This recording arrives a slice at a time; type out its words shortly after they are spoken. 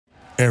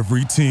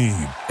Every team,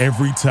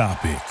 every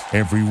topic,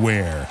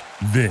 everywhere.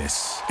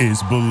 This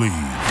is Believe.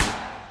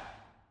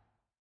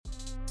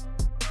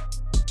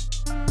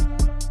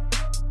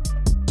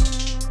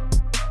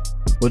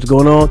 What's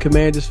going on,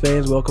 Commanders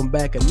fans? Welcome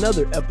back.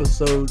 Another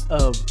episode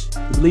of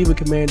the Believe in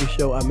Commanders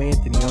show. I'm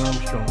Anthony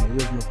Armstrong, the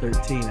original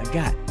 13. I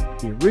got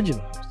the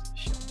original host of the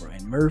show,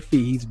 Brian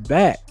Murphy. He's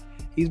back.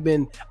 He's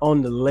been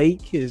on the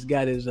lake. He's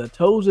got his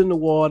toes in the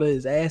water,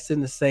 his ass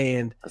in the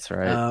sand. That's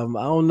right. I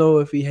don't know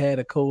if he had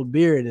a cold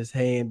beer in his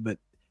hand, but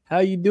how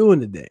you doing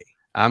today?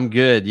 I'm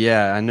good.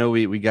 Yeah, I know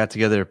we got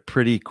together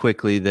pretty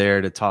quickly there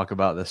to talk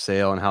about the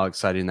sale and how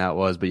exciting that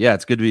was. But yeah,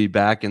 it's good to be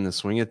back in the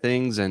swing of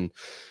things. And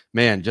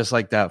man, just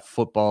like that,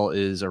 football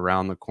is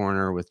around the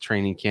corner with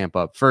training camp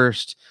up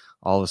first.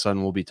 All of a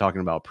sudden, we'll be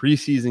talking about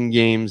preseason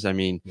games. I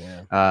mean,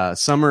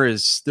 summer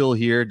is still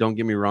here. Don't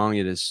get me wrong.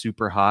 It is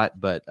super hot,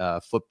 but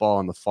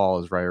football in the fall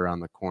is right around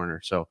the corner.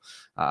 So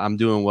I'm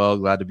doing well.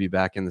 Glad to be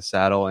back in the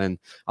saddle. And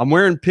I'm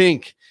wearing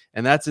pink,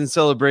 and that's in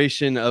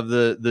celebration of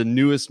the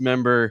newest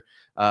member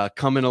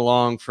coming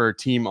along for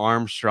Team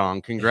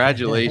Armstrong.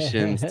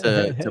 Congratulations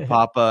to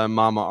Papa and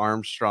Mama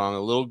Armstrong, a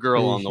little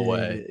girl on the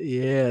way.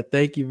 Yeah,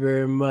 thank you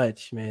very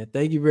much, man.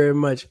 Thank you very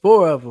much.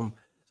 4 of them.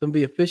 Gonna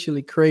be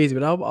officially crazy,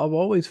 but I've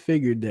always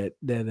figured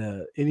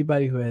that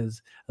anybody who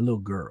has a little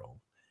girl,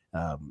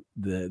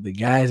 the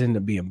guys end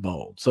up being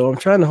bald. So I'm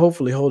trying to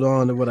hopefully hold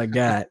on to what I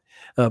got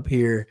up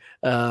here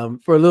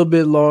for a little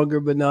bit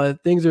longer. But no,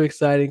 things are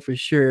exciting for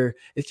sure.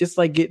 It's just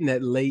like getting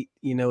that late,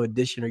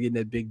 addition or getting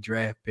that big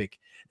draft pick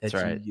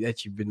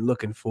that you've been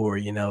looking for,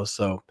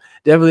 So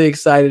definitely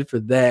excited for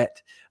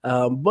that.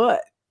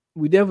 But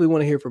we definitely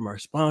want to hear from our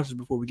sponsors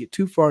before we get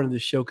too far into the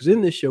show, because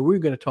in this show, we're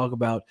going to talk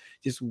about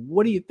just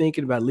what are you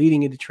thinking about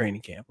leading into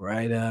training camp,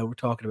 right? We're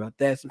talking about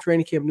that, some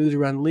training camp news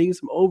around the league,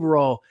 some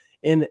overall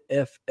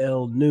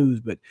NFL news,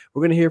 but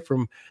we're going to hear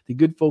from the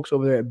good folks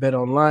over there at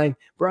BetOnline.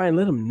 Brian,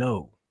 let them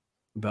know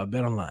about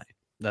BetOnline.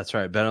 That's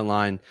right.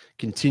 BetOnline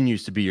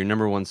continues to be your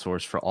number one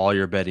source for all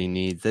your betting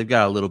needs. They've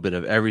got a little bit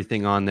of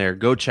everything on there.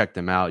 Go check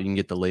them out. You can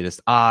get the latest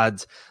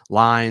odds,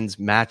 lines,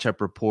 matchup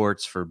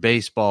reports for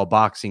baseball,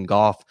 boxing,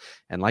 golf.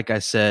 And like I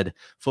said,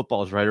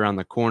 football is right around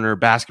the corner.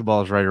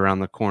 Basketball is right around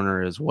the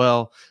corner as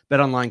well.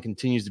 BetOnline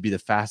continues to be the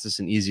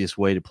fastest and easiest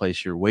way to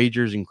place your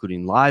wagers,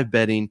 including live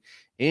betting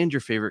and your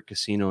favorite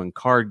casino and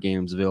card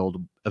games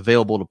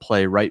available to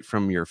play right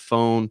from your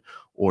phone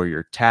or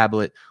your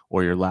tablet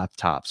or your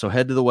laptop. So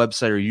head to the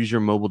website or use your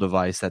mobile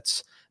device.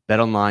 That's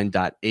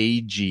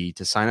betonline.ag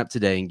to sign up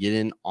today and get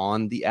in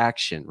on the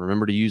action.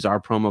 Remember to use our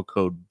promo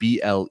code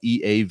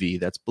BLEAV,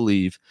 that's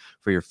Believe,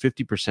 for your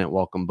 50%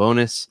 welcome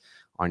bonus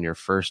on your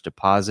first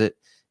deposit.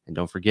 And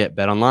don't forget,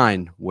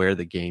 BetOnline, where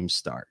the game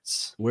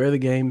starts. Where the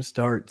game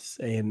starts.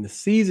 And the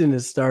season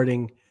is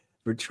starting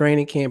for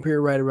training camp here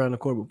right around the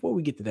corner. Before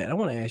we get to that, I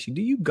want to ask you,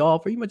 do you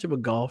golf? Are you much of a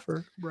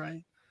golfer,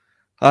 Brian?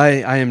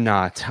 I am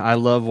not. I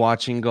love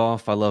watching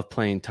golf. I love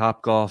playing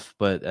Top Golf,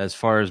 but as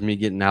far as me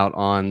getting out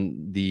on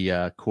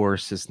the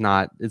course, it's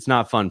not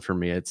fun for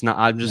me. It's not.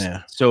 I'm just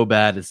so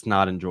bad. It's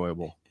not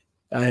enjoyable.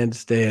 I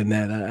understand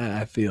that.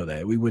 I feel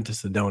that. We went to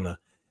Sedona.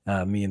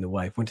 Me and the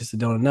wife went to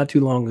Sedona not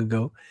too long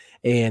ago,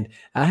 and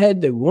I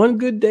had the one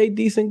good day,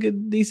 decent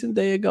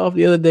day of golf.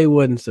 The other day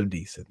wasn't so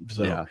decent.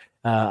 So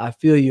I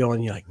feel you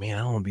on. You're like, man,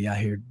 I don't want to be out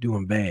here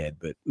doing bad.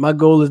 But my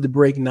goal is to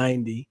break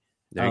 90.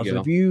 So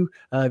if you're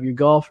a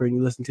golfer and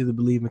you listen to the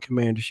Believe in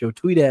Commander show,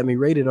 tweet at me,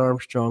 Rated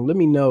Armstrong. Let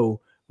me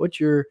know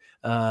what your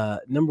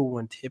number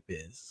one tip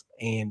is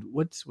and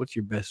what's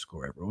your best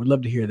score ever. We'd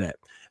love to hear that.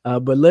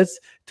 But let's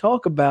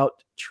talk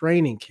about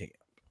training camp.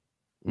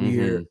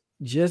 We're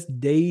just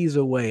days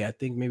away. I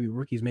think maybe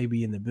rookies may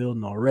be in the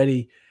building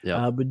already,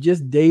 but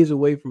just days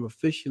away from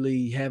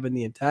officially having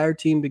the entire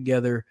team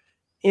together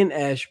in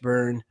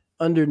Ashburn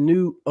under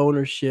new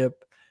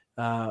ownership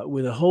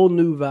with a whole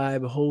new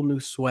vibe, a whole new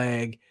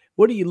swag.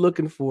 What are you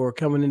looking for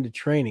coming into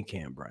training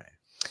camp, Brian?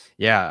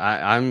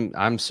 Yeah,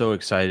 I'm so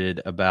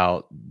excited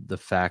about the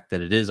fact that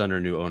it is under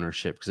new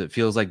ownership, because it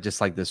feels like just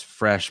like this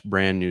fresh,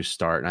 brand new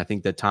start. And I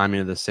think the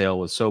timing of the sale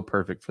was so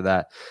perfect for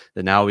that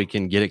now we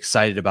can get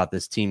excited about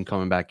this team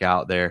coming back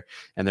out there.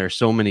 And there are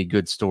so many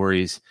good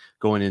stories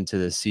going into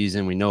this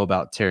season. We know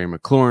about Terry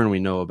McLaurin. We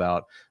know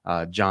about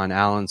John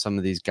Allen, some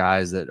of these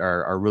guys that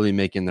are really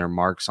making their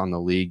marks on the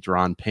league.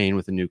 Deron Payne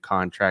with a new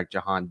contract,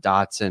 Jahan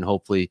Dotson,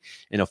 hopefully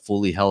in a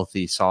fully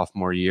healthy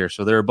sophomore year.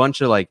 So there are a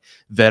bunch of like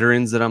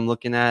veterans that I'm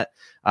looking at.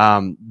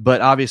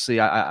 But obviously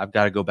I've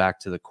got to go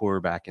back to the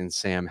quarterback and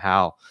Sam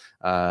Howell,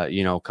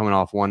 coming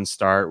off one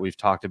start. We've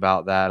talked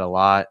about that a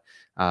lot.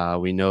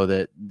 We know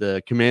that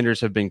the Commanders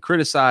have been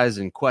criticized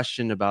and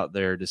questioned about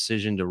their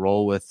decision to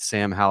roll with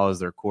Sam Howell as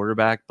their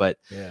quarterback, but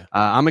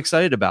I'm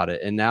excited about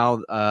it. And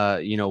now,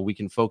 we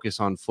can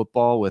focus on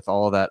football with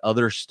all of that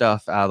other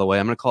stuff out of the way.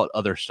 I'm going to call it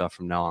other stuff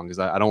from now on, because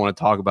I don't want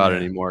to talk about it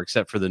anymore,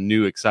 except for the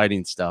new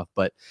exciting stuff.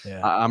 But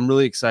I'm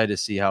really excited to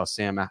see how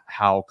Sam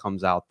Howell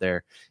comes out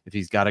there. If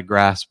he's got a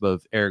grasp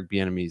of Eric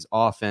Bieniemy's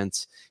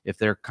offense, if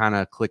they're kind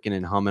of clicking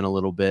and humming a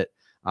little bit.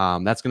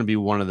 That's going to be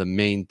one of the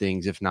main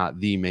things, if not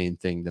the main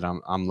thing, that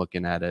I'm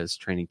looking at as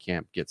training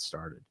camp gets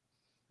started.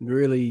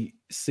 Really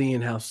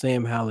seeing how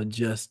Sam Howell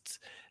adjusts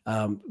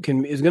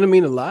is going to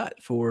mean a lot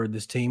for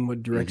this team,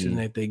 what direction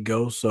that they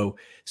go. So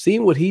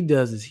seeing what he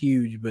does is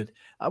huge. But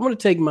I'm going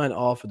to take mine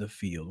off of the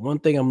field. One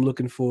thing I'm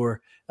looking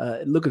forward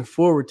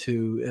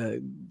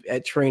to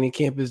at training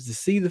camp is to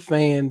see the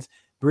fans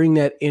bring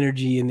that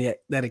energy and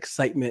that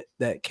excitement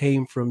that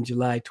came from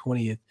July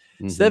 20th,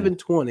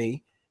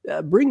 720.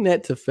 Bring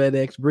that to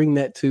FedEx, bring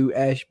that to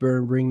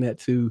Ashburn, bring that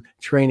to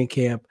training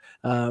camp.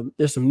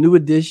 There's some new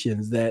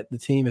additions that the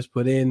team has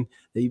put in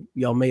that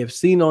y'all may have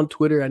seen on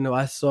Twitter. I know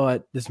I saw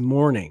it this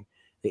morning.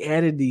 They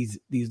added these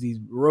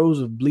rows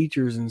of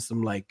bleachers and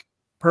some like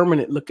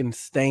permanent looking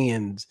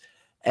stands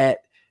at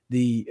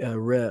the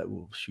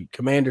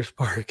Commanders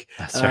Park.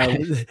 That's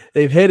right.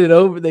 They've headed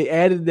over. They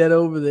added that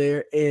over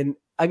there, and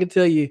I can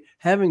tell you,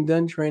 having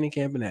done training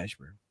camp in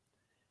Ashburn,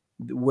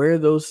 where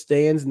those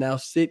stands now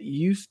sit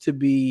used to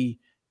be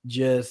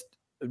just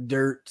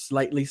dirt,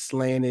 slightly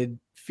slanted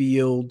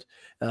field,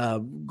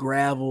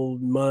 gravel,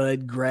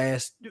 mud,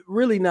 grass,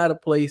 really not a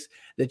place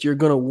that you're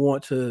going to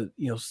want to,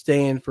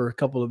 stand for a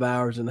couple of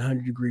hours in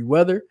 100-degree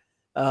weather.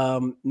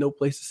 No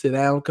place to sit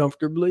down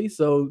comfortably.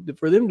 So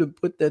for them to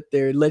put that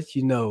there, it lets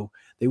you know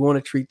they want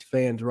to treat the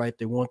fans right.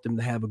 They want them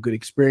to have a good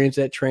experience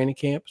at training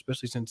camp,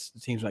 especially since the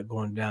team's not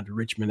going down to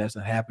Richmond. That's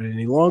not happening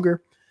any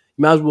longer.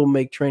 You might as well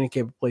make training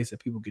camp a place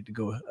that people get to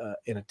go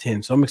and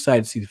attend. So I'm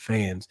excited to see the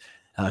fans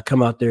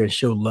come out there and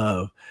show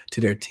love to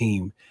their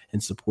team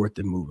and support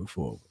them moving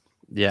forward.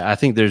 Yeah, I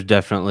think there's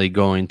definitely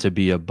going to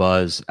be a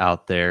buzz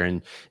out there,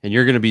 and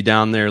you're going to be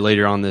down there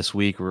later on this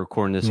week. We're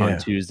recording this on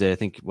Tuesday. I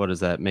think, what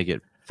does that make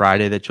it?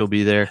 Friday that you'll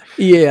be there?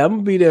 Yeah, I'm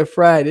going to be there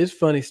Friday. It's a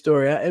funny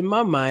story. In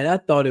my mind, I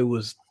thought it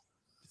was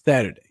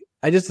Saturday.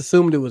 I just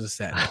assumed it was a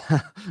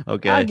Saturday.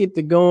 Okay. I get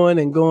to going.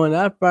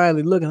 I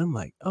finally look and I'm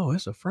like, oh,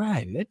 it's a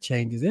Friday. That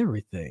changes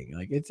everything.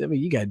 Like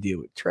you got to deal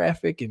with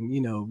traffic and,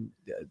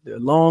 the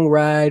long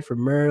ride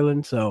from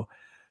Maryland. So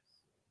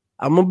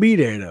I'm going to be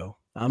there though.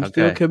 I'm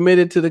still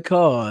committed to the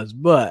cause,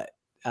 but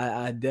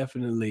I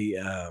definitely,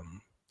 I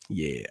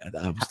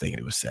was thinking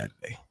it was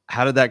Saturday.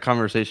 How did that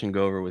conversation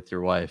go over with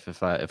your wife,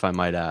 if I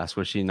might ask?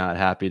 Was she not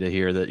happy to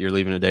hear that you're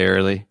leaving a day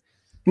early?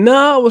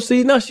 No,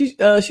 she's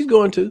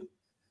going to.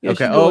 Yeah,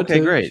 okay. Oh,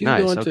 okay. Great. She's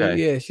nice. Okay.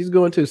 Yeah, she's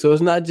going to. So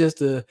it's not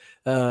just a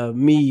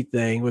me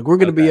thing. Like we're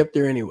going to be up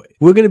there anyway.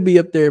 We're going to be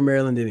up there in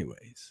Maryland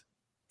anyways.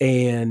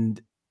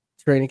 And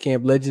training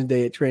camp, Legend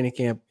Day at training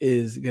camp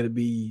is going to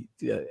be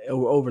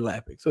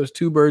overlapping. So it's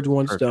two birds,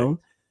 one stone.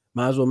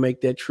 Might as well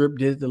make that trip.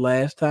 Did it the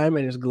last time,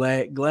 and it's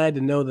glad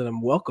to know that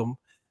I'm welcome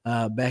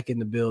back in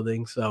the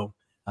building. So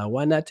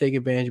why not take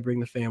advantage, bring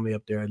the family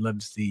up there? I'd love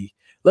to see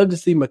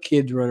my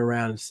kids run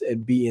around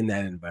and be in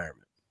that environment.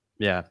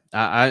 Yeah,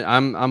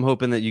 I'm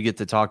hoping that you get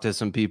to talk to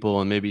some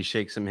people and maybe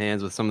shake some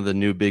hands with some of the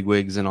new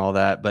bigwigs and all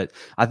that. But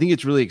I think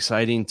it's really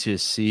exciting to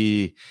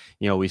see.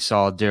 We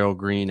saw Darrell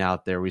Green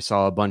out there. We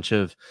saw a bunch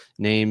of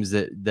names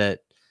that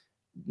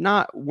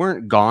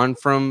weren't gone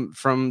from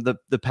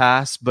the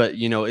past, but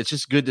it's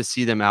just good to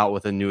see them out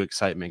with a new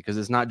excitement, because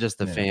it's not just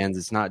the fans,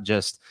 it's not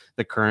just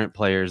the current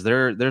players.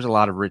 There's a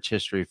lot of rich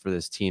history for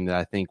this team that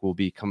I think will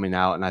be coming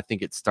out, and I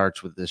think it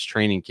starts with this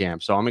training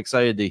camp. So I'm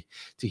excited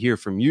to hear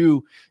from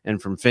you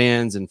and from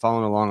fans and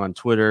following along on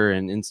Twitter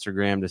and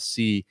Instagram to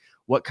see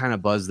what kind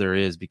of buzz there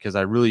is, because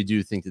I really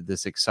do think that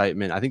this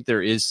excitement, I think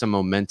there is some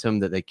momentum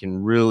that they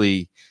can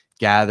really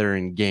gather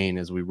and gain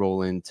as we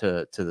roll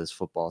into this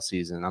football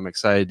season. I'm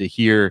excited to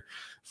hear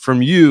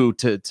from you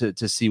to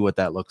see what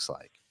that looks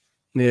like.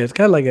 Yeah, it's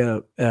kind of like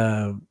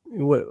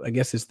what I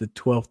guess it's the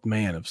 12th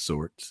man of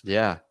sorts.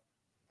 Yeah.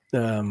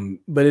 To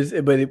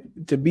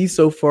be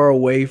so far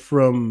away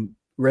from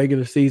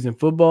regular season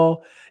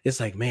football, it's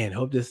like, man,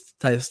 hope this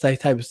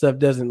type of stuff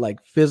doesn't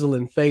like fizzle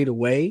and fade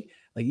away.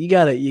 Like you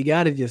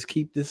gotta just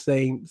keep this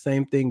same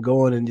thing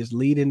going and just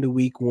lead into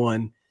week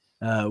one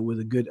with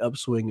a good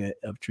upswing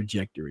of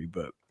trajectory.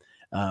 But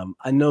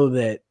I know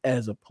that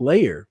as a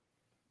player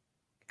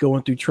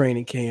going through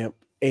training camp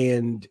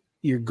and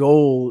your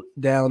goal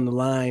down the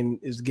line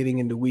is getting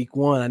into week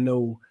one, I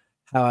know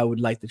how I would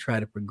like to try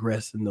to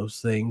progress in those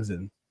things.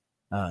 And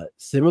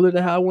similar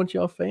to how I want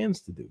y'all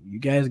fans to do. You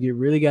guys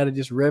really got to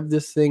just rev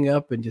this thing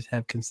up and just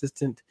have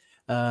consistent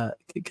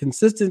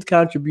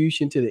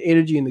contribution to the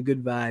energy and the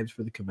good vibes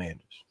for the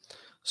Commanders.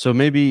 So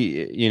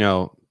maybe,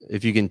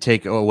 if you can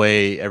take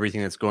away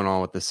everything that's going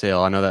on with the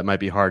sale, I know that might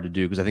be hard to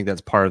do because I think that's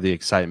part of the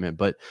excitement,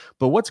 but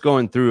what's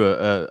going through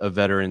a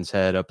veteran's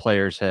head, a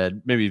player's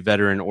head, maybe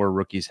veteran or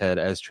rookie's head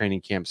as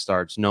training camp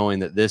starts, knowing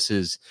that this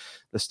is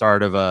the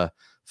start of a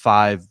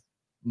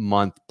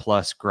 5-month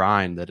plus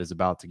grind that is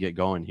about to get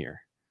going here?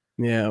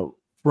 Yeah.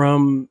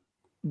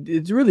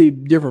 It's really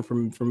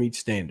different from each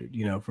standard,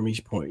 from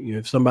each point.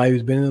 If somebody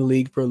who's been in the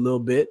league for a little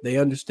bit, they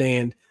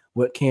understand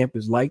what camp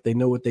is like. They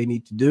know what they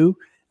need to do.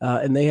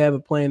 And they have a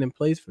plan in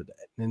place for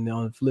that. And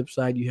on the flip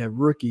side, you have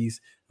rookies,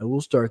 and we'll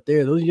start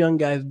there. Those young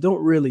guys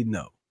don't really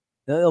know.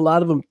 A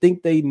lot of them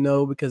think they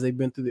know because they've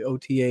been through the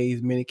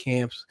OTAs, mini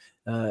camps,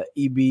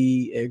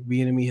 Eric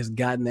Bieniemy has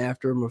gotten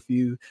after him a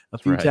few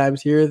Right.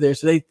 times here or there,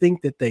 so they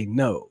think that they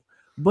know.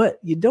 But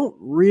you don't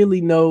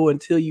really know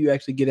until you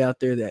actually get out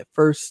there. That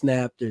first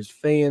snap, there's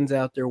fans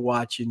out there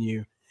watching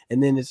you,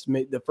 and then it's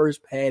the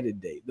first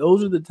padded day.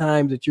 Those are the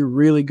times that you're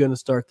really going to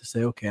start to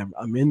say, okay,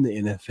 I'm in the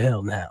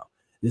NFL now.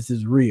 This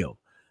is real.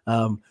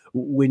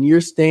 When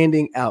you're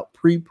standing out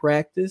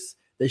pre-practice,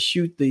 they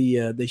shoot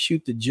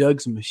the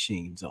jugs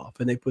machines off,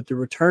 and they put the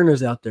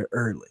returners out there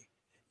early.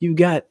 You've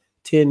got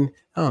 10,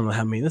 I don't know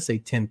how many, let's say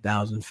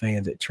 10,000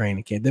 fans at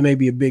training camp. There may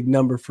be a big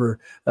number for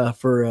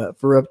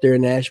up there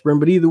in Ashburn,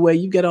 but either way,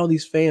 you've got all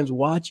these fans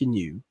watching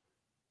you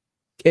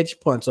catch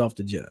punts off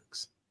the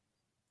jugs.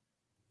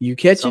 You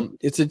catch it,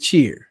 it's a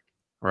cheer.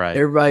 Right.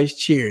 Everybody's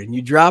cheering.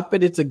 You drop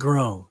it, it's a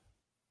groan.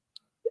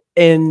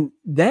 And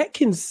that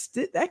can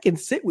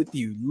sit with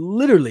you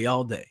literally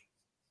all day.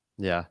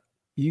 Yeah.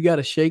 You got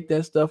to shake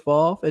that stuff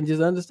off and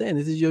just understand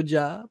this is your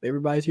job.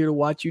 Everybody's here to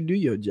watch you do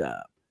your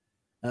job.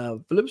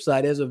 Flip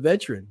side, as a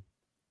veteran,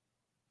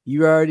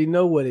 you already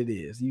know what it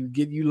is.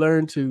 You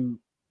learn to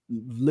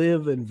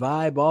live and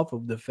vibe off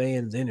of the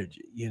fans'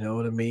 energy. You know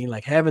what I mean?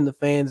 Like having the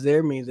fans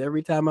there means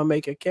every time I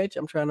make a catch,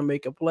 I'm trying to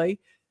make a play,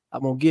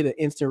 I'm going to get an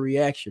instant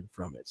reaction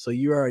from it. So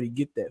you already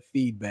get that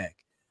feedback.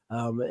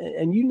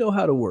 And you know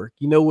how to work.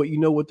 You know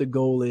what the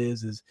goal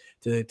is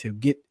to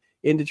get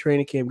into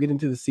training camp, get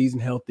into the season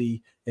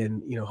healthy,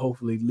 and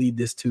hopefully lead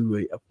this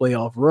to a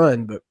playoff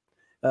run. But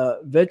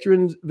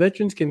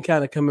veterans can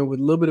kind of come in with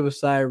a little bit of a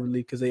sigh of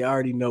relief because they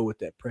already know what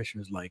that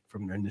pressure is like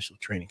from their initial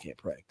training camp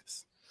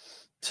practice.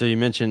 So you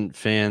mentioned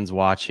fans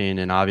watching,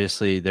 and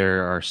obviously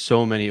there are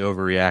so many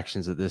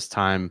overreactions at this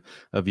time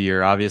of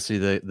year. Obviously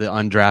the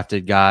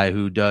undrafted guy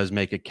who does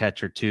make a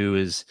catch or two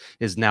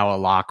is now a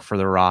lock for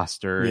the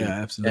roster.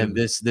 Yeah, absolutely. And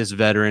this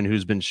veteran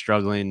who's been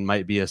struggling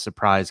might be a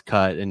surprise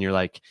cut. And you're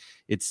like,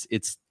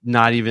 it's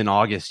not even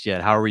August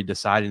yet. How are we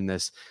deciding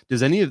this?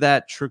 Does any of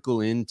that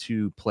trickle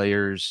into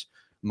players'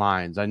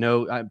 minds? I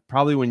know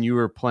probably when you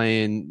were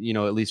playing,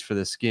 at least for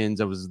the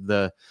Skins, it was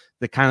the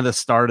kind of the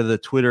start of the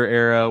Twitter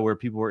era where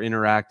people were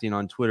interacting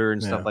on Twitter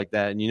and stuff like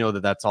that. And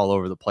that's all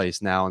over the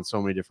place now in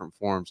so many different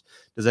forms.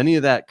 Does any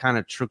of that kind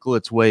of trickle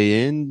its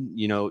way in,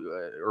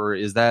 or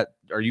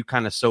are you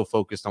kind of so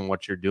focused on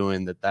what you're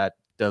doing that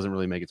doesn't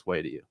really make its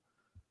way to you?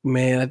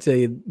 Man, I tell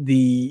you,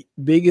 the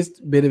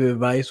biggest bit of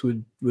advice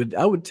would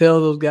I would tell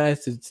those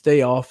guys to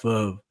stay off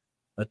of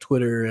a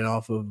Twitter and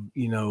off of,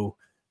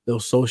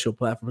 those social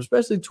platforms,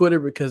 especially Twitter,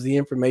 because the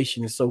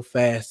information is so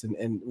fast.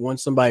 And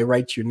once somebody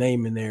writes your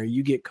name in there,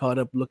 you get caught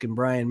up looking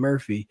Brian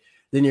Murphy.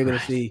 Then you're going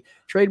to see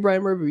trade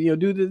Brian Murphy,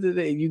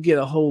 you get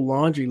a whole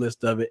laundry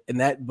list of it. And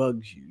that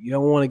bugs you. You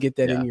don't want to get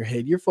that in your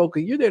head. You're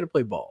focused. You're there to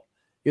play ball.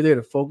 You're there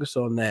to focus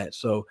on that.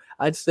 So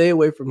I'd stay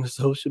away from the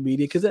social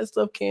media because that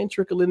stuff can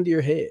trickle into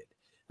your head.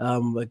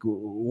 Like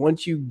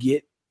once you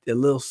get a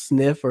little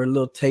sniff or a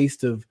little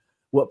taste of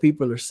what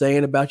people are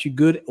saying about you,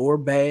 good or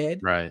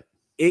bad, right,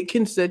 it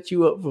can set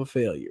you up for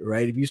failure,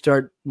 right? If you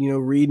start,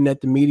 reading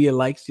that the media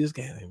likes this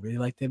guy, I really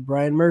like that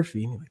Brian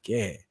Murphy, and you're like,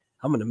 yeah,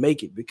 I'm gonna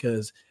make it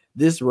because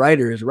this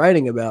writer is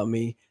writing about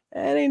me.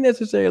 That ain't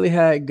necessarily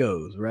how it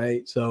goes,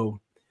 right? So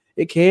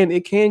it can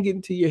get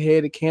into your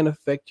head. It can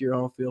affect your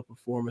on-field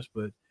performance,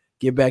 but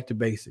get back to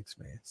basics,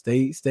 man.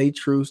 Stay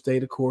true, stay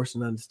the course,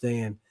 and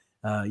understand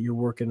you're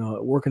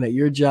working at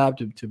your job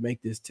to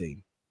make this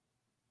team.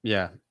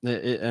 Yeah.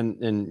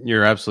 And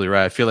you're absolutely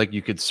right. I feel like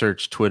you could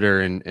search Twitter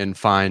and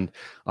find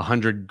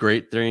 100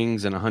 great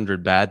things and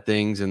 100 bad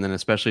things. And then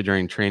especially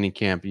during training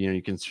camp,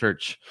 you can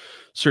search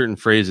certain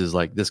phrases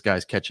like this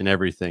guy's catching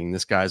everything.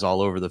 This guy's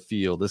all over the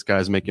field. This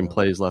guy's making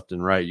plays left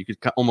and right. You could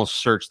almost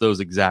search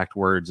those exact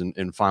words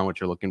and find what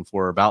you're looking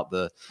for about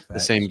the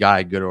same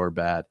guy, good or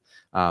bad.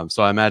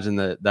 So I imagine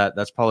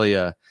that's probably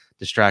a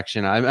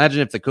distraction. I imagine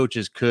if the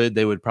coaches could,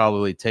 they would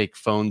probably take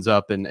phones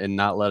up and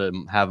not let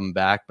them have them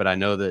back. But I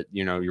know that,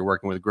 you're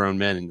working with grown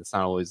men and it's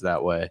not always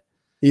that way.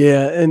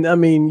 Yeah. And I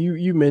mean,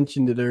 you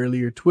mentioned it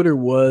earlier. Twitter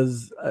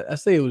I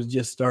say it was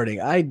just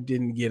starting. I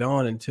didn't get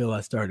on until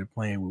I started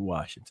playing with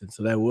Washington.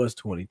 So that was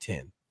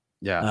 2010.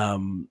 Yeah.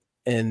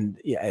 And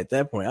at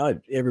that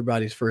point,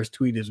 everybody's first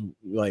tweet is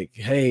like,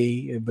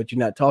 hey, but you're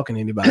not talking to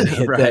anybody at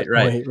that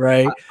point,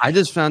 right? I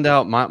just found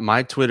out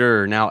my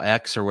Twitter, or now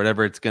X or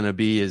whatever it's going to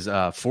be, is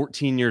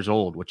 14 years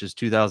old, which is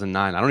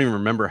 2009. I don't even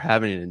remember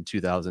having it in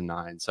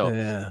 2009. So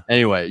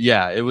anyway,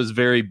 it was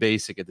very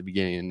basic at the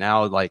beginning. And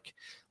now, like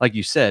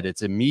you said,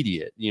 it's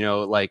immediate.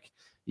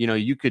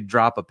 You could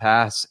drop a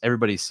pass.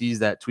 Everybody sees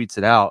that, tweets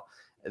it out.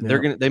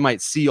 They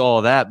might see all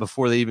of that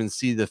before they even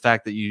see the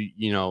fact that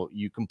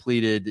you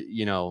completed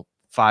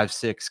 5,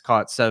 6,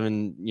 caught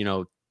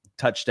 7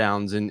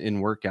 touchdowns in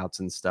workouts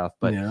and stuff,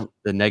 but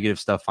the negative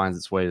stuff finds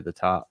its way to the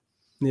top.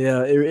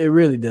 Yeah, it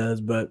really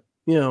does. But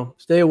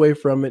stay away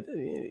from it.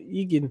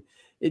 You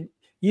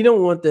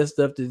don't want that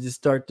stuff to just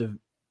start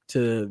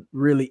to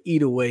really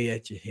eat away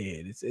at your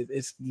head.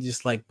 It's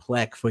just like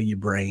plaque for your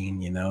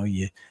brain.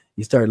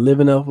 You start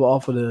living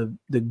off of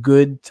the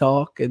good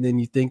talk, and then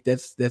you think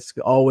that's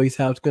always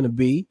how it's going to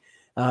be.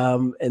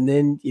 And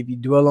then if you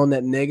dwell on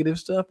that negative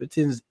stuff, it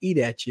tends to eat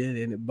at you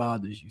and it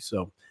bothers you.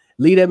 So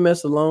leave that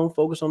mess alone.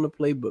 Focus on the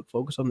playbook.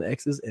 Focus on the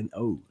X's and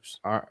O's.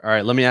 All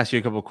right. Let me ask you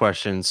a couple of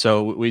questions.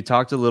 So we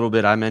talked a little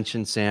bit. I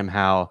mentioned Sam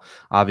Howell,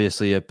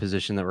 obviously a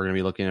position that we're going to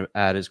be looking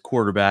at is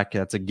quarterback.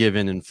 That's a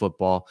given in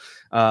football.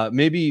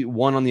 Maybe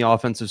one on the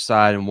offensive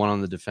side and one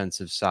on the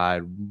defensive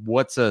side.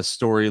 What's a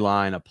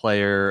storyline, a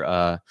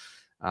player,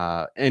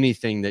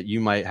 anything that you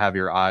might have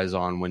your eyes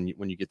on when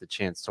you get the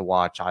chance to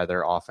watch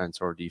either offense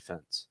or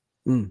defense?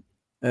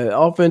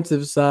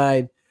 Offensive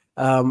side.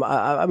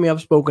 I mean,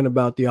 I've spoken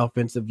about the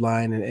offensive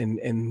line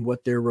and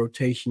what their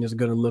rotation is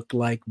going to look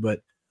like.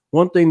 But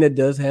one thing that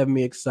does have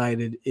me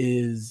excited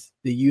is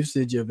the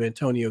usage of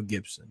Antonio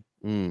Gibson.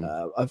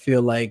 I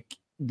feel like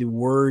the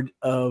word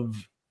of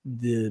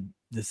the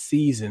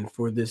season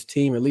for this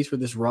team, at least for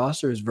this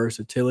roster, is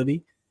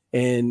versatility.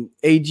 And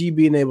AG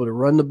being able to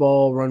run the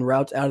ball, run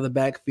routes out of the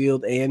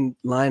backfield, and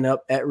line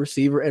up at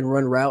receiver and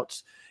run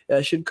routes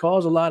should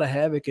cause a lot of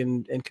havoc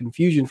and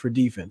confusion for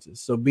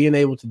defenses. So being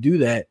able to do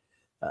that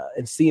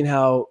and seeing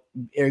how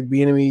Eric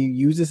Bieniemy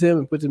uses him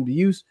and puts him to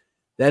use,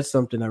 that's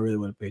something I really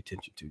want to pay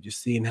attention to.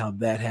 Just seeing how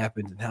that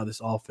happens and how this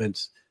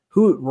offense,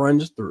 who it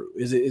runs through.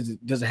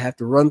 Does it have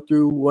to run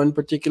through one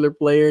particular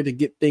player to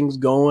get things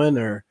going,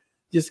 or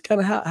just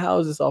kind of how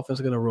is this offense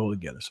going to roll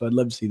together? So I'd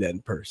love to see that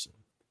in person.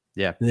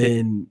 Yeah.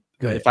 Then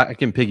go ahead. If I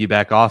can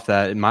piggyback off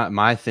that, and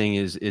my thing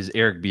is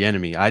Eric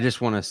Bieniemy. I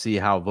just want to see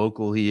how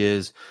vocal he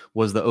is.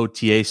 Was the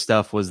OTA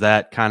stuff, was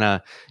that kind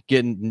of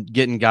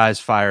getting guys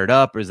fired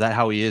up, or is that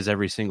how he is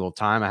every single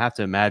time? I have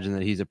to imagine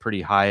that he's a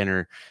pretty high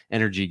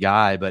energy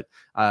guy, but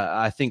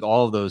I think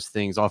all of those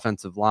things,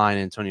 offensive line,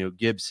 Antonio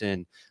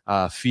Gibson,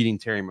 feeding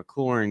Terry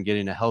McLaurin,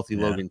 getting a healthy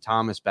Logan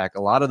Thomas back,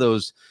 a lot of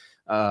those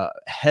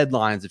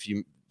headlines, if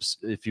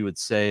you would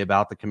say,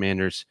 about the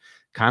Commanders,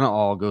 kind of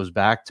all goes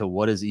back to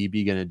what is EB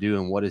going to do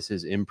and what is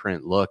his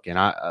imprint look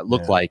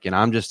like. And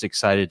I'm just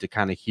excited to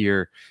kind of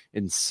hear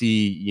and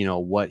see,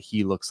 what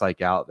he looks like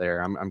out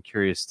there. I'm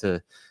curious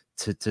to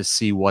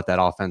see what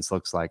that offense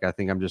looks like. I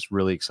think I'm just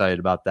really excited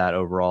about that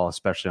overall,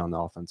 especially on the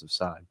offensive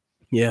side.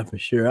 Yeah, for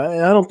sure.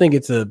 I don't think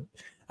it's I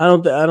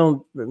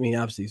mean,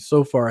 obviously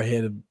so far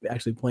ahead of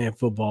actually playing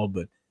football,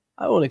 but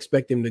I don't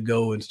expect him to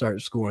go and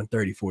start scoring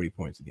 30, 40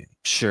 points a game.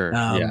 Sure.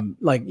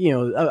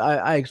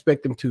 I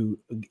expect him to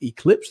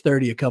eclipse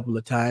 30 a couple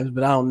of times,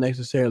 but I don't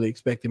necessarily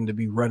expect him to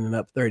be running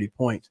up 30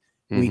 points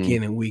week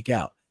in and week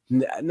out.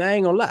 And I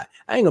ain't gonna lie,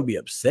 I ain't gonna be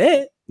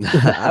upset.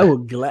 I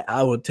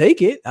will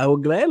take it. I will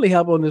gladly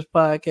hop on this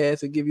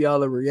podcast and give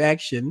y'all a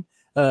reaction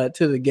to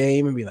the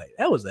game and be like,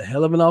 that was a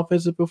hell of an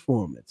offensive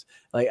performance.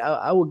 Like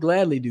I would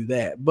gladly do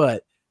that,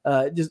 but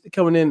just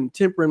coming in,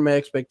 tempering my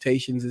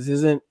expectations. This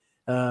isn't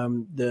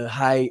the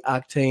high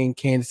octane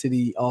Kansas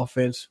City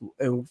offense.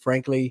 And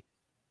frankly,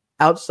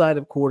 outside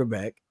of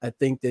quarterback, I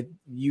think that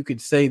you could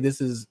say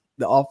this is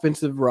the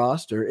offensive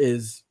roster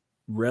is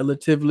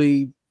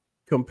relatively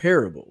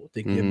comparable. I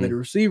think you have better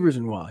receivers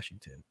in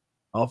Washington.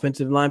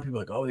 Offensive line, people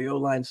are like, oh, the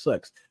O-line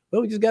sucks.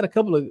 Well, we just got a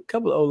couple of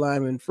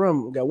O-linemen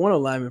got one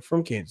O-lineman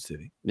from Kansas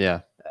City.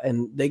 Yeah.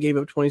 And they gave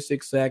up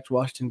 26 sacks.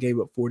 Washington gave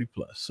up 40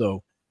 plus.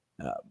 So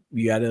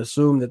you got to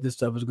assume that this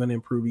stuff is going to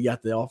improve. You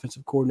got the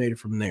offensive coordinator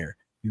from there.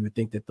 You would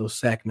think that those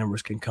sack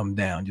numbers can come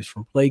down just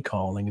from play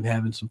calling and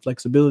having some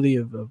flexibility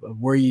of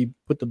where you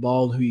put the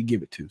ball and who you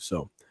give it to.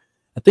 So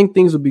I think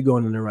things will be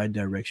going in the right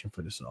direction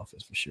for this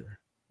offense for sure.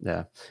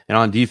 Yeah. And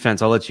on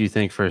defense, I'll let you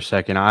think for a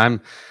second.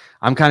 I'm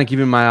kind of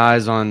keeping my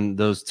eyes on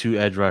those two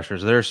edge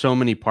rushers. There are so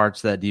many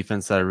parts of that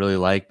defense that I really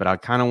like, but I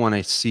kind of want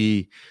to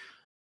see.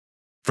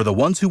 For the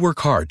ones who work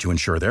hard to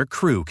ensure their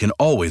crew can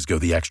always go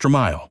the extra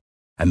mile,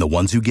 and the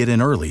ones who get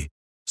in early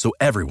so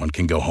everyone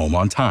can go home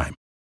on time,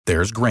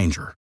 there's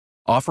Grainger,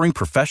 offering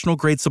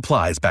professional-grade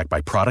supplies backed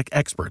by product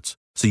experts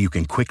so you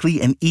can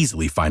quickly and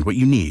easily find what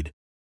you need.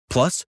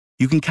 Plus,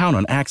 you can count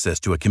on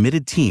access to a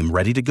committed team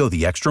ready to go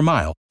the extra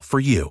mile for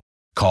you.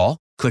 Call,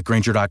 click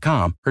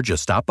Grainger.com, or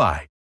just stop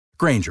by.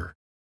 Grainger,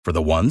 for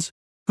the ones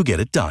who get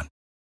it done.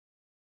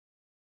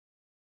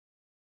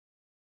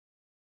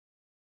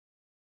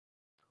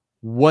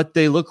 What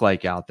they look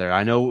like out there.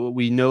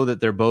 We know that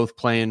they're both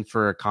playing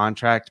for a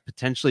contract,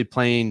 potentially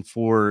playing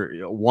for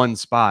one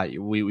spot.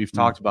 We've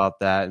talked about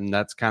that, and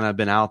that's kind of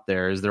been out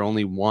there. Is there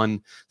only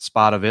one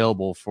spot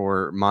available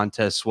for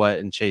Montez Sweat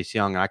and Chase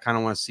Young? I kind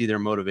of want to see their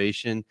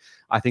motivation.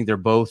 I think they're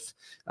both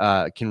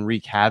can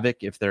wreak havoc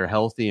if they're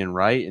healthy and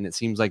right. And it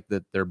seems like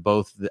that they're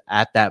both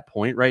at that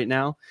point right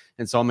now.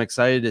 And so I'm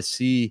excited to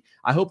see.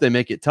 I hope they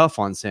make it tough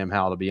on Sam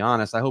Howell, to be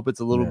honest. I hope it's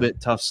a little bit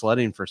tough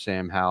sledding for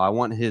Sam Howell. I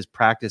want his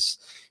practice,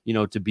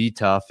 to be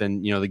tough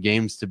and, the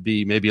games to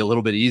be maybe a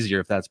little bit easier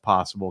if that's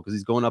possible, because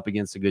he's going up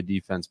against a good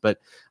defense. But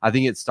I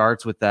think it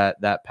starts with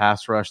that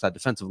pass rush, that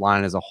defensive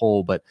line as a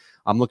whole. But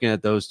I'm looking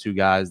at those two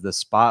guys, the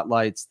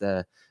spotlights,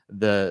 the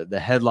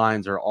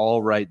headlines are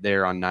all right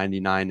there on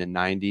 99 and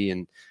 90.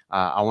 And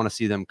I want to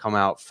see them come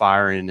out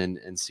firing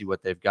and see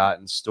what they've got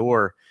in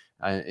store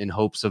in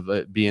hopes of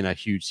it being a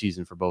huge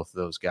season for both of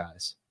those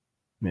guys.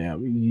 Yeah.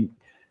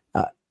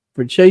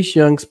 For Chase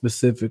Young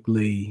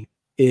specifically,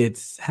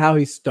 It's how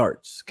he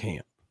starts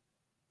camp.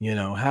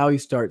 How he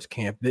starts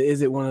camp.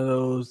 Is it one of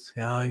those,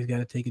 he's got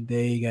to take a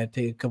day, you got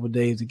to take a couple of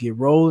days to get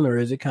rolling, or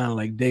is it kind of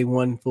like day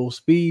one, full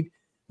speed,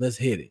 let's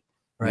hit it,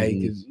 right?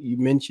 Because you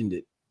mentioned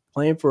it,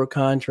 playing for a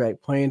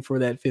contract, playing for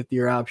that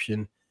fifth-year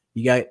option.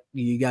 You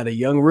got a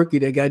young rookie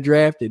that got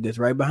drafted that's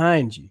right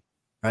behind you,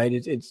 right?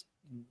 It's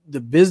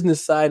the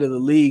business side of the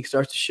league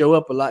starts to show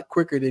up a lot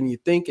quicker than you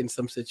think in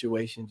some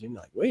situations. You're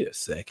like, wait a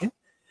second,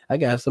 I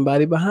got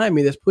somebody behind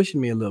me that's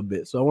pushing me a little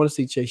bit. So I want to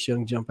see Chase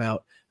Young jump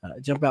out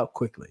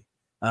quickly.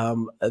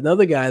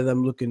 Another guy that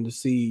I'm looking to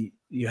see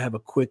have a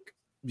quick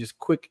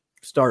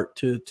start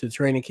to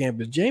training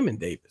camp is Jamin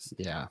Davis.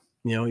 Yeah.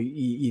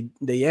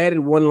 They added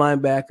one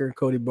linebacker,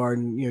 Cody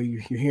Barton.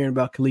 You're hearing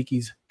about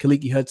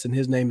Khaliki Hudson.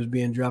 His name is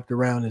being dropped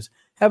around as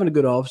having a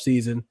good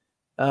offseason.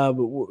 But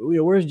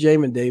where's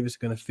Jamin Davis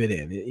going to fit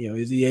in?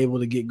 Is he able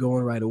to get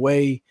going right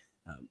away?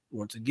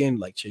 Once again,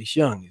 like Chase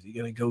Young, is he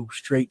going to go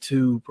straight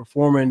to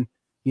performing,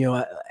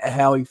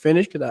 how he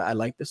finished? Because I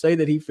like to say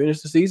that he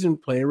finished the season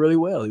playing really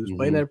well. He was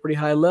playing at a pretty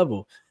high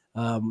level.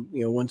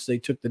 Once they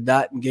took the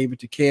dot and gave it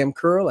to Cam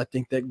Curl, I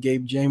think that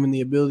gave Jamin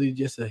the ability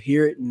just to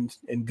hear it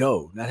and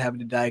go, not having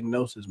to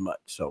diagnose as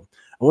much. So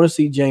I want to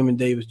see Jamin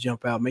Davis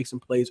jump out, make some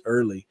plays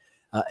early,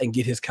 and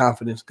get his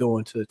confidence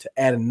going to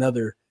add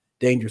another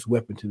dangerous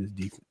weapon to this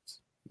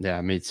defense.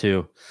 Yeah, me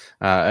too.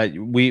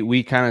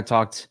 We kind of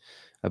talked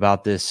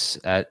about this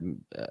in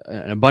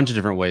a bunch of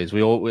different ways. We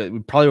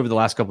probably over the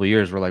last couple of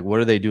years, we're like, what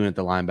are they doing at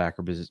the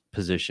linebacker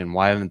position?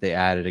 Why haven't they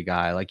added a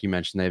guy? Like you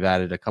mentioned, they've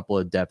added a couple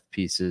of depth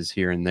pieces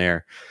here and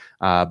there.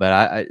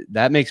 But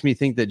that makes me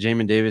think that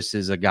Jamin Davis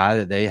is a guy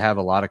that they have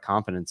a lot of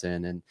confidence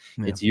in, and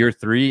it's year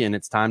 3 and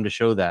it's time to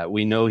show that.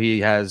 We know he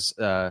has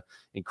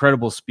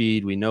incredible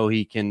speed. We know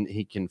he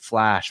can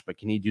flash, but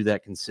can he do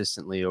that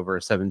consistently over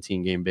a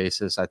 17-game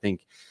basis? I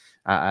think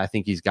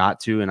he's got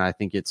to, and I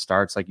think it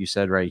starts, like you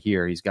said, right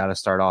here. He's got to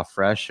start off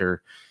fresh,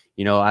 or,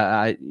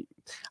 I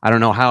don't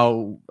know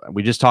how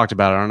we just talked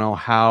about it. I don't know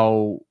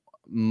how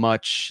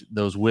much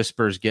those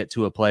whispers get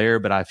to a player,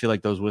 but I feel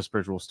like those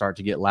whispers will start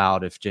to get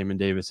loud if Jamin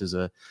Davis is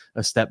a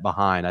step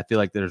behind. I feel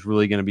like there's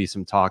really going to be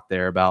some talk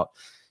there about,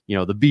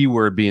 the B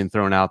word being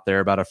thrown out there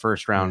about a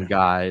first round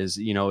guy. Is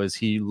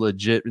he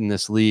legit in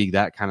this league?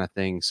 That kind of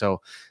thing. So,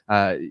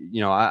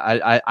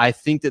 I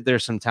think that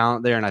there's some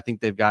talent there, and I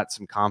think they've got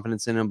some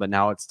confidence in him, but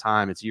now it's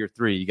time. It's year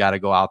 3. You got to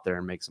go out there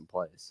and make some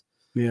plays.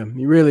 Yeah,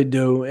 you really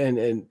do.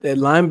 And that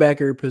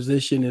linebacker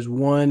position is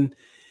one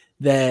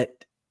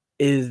that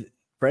is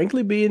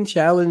frankly being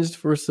challenged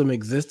for some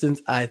existence.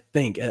 I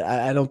think,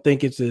 I don't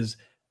think it's as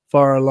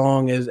far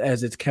along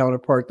as its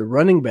counterpart, the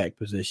running back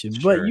position,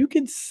 but you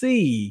can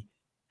see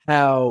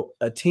how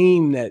a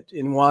team that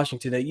in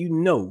Washington that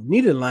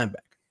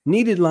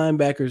needed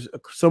linebackers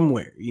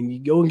somewhere. You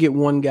go and get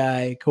one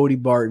guy, Cody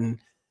Barton,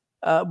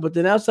 but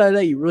then outside of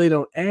that, you really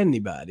don't add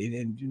anybody,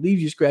 and it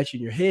leaves you scratching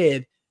your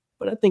head.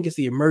 But I think it's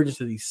the emergence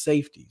of these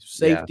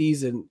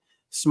safeties and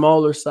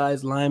smaller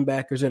size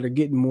linebackers that are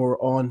getting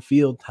more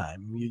on-field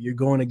time. You're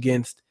going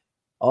against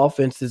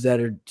offenses that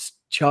are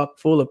chock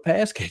full of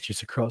pass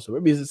catchers across the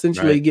way. It's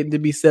essentially getting to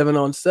be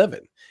 7-on-7.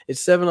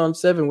 It's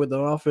 7-on-7 with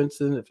an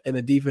offensive and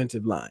a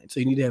defensive line. So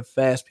you need to have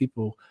fast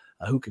people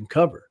who can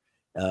cover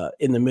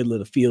in the middle of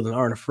the field and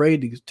aren't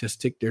afraid to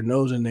stick their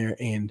nose in there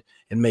and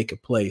make a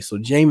play. So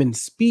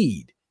Jamin's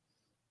speed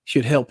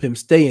should help him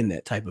stay in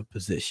that type of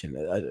position.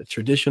 A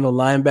traditional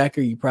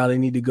linebacker, you probably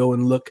need to go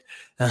and look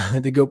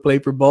to go play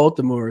for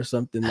Baltimore or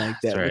something like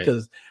that,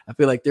 because I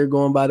feel like they're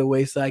going by the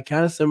wayside,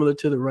 kind of similar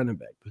to the running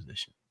back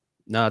position.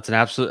 No,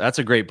 that's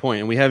a great point.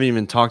 And we haven't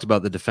even talked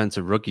about the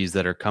defensive rookies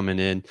that are coming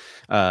in,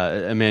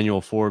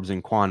 Emmanuel Forbes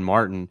and Quan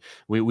Martin.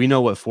 We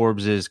know what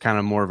Forbes is, kind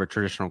of more of a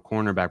traditional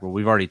cornerback, but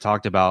we've already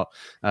talked about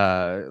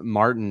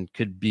Martin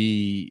could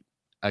be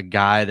a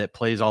guy that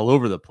plays all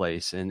over the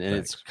place. And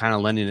it's kind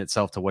of lending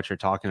itself to what you're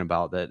talking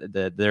about,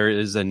 that there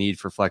is a need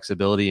for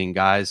flexibility in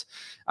guys.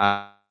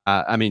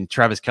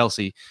 Travis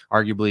Kelce,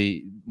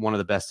 arguably one of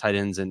the best tight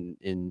ends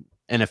in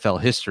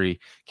NFL history,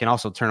 can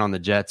also turn on the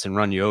jets and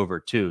run you over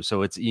too.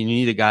 So you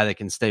need a guy that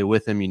can stay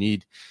with him. You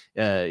need,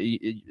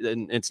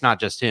 and it's not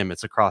just him,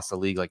 it's across the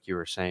league, like you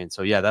were saying.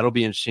 So yeah, that'll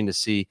be interesting to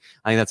see.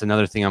 I think that's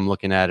another thing I'm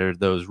looking at, are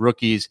those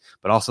rookies,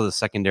 but also the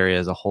secondary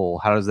as a whole.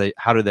 How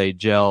do they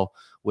gel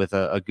with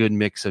a good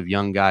mix of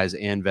young guys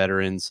and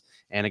veterans,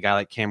 and a guy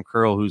like Cam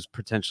Curl, who's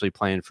potentially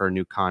playing for a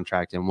new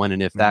contract, and when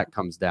and if that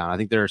comes down. I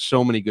think there are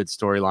so many good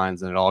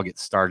storylines, and it all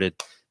gets started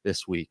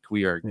this week.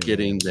 We are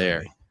getting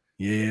there.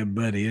 Yeah,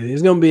 buddy.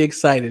 It's going to be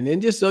exciting.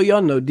 And just so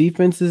y'all know,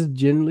 defenses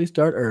generally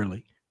start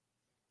early.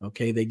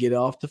 Okay, they get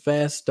off the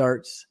fast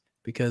starts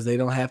because they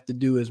don't have to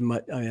do as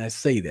much. I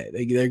say that.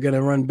 They're going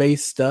to run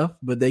base stuff,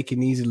 but they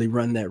can easily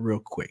run that real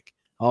quick.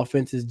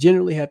 Offenses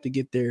generally have to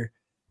get their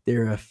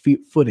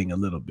footing a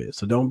little bit.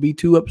 So don't be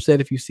too upset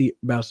if you see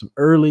about some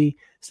early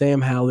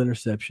Sam Howell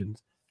interceptions,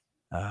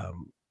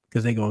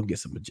 because they're going to get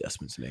some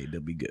adjustments made. They'll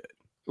be good.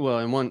 Well,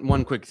 and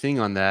one quick thing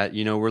on that,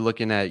 we're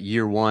looking at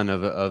year one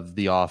of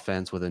the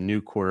offense with a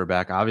new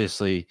quarterback.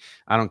 Obviously,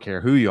 I don't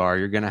care who you are,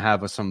 you're going to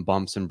have some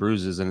bumps and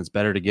bruises, and it's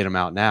better to get them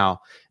out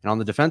now. And on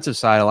the defensive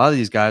side, a lot of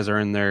these guys are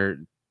in their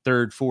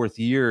third, fourth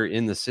year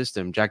in the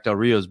system. Jack Del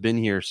Rio's been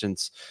here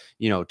since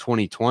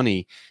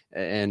 2020,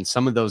 and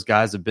some of those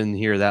guys have been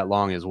here that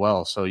long as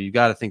well. So you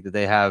got to think that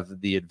they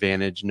have the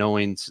advantage,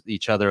 knowing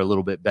each other a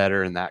little bit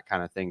better and that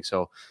kind of thing.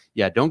 So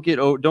yeah,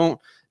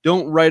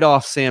 don't write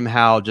off Sam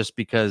Howell just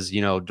because,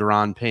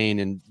 Daron Payne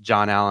and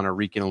John Allen are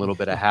wreaking a little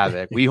bit of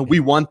havoc. We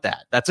want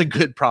that. That's a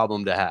good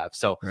problem to have.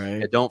 So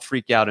right. Don't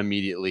freak out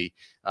immediately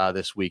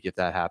this week if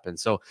that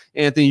happens. So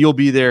Anthony, you'll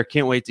be there.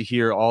 Can't wait to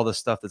hear all the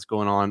stuff that's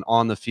going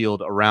on the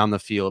field, around the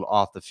field,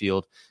 off the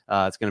field.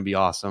 It's going to be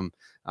awesome.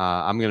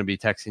 I'm going to be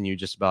texting you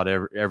just about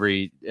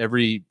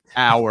every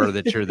hour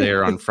that you're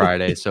there on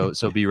Friday.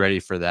 So be ready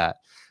for that.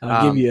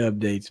 I'll give you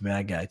updates, man.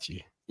 I got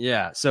you.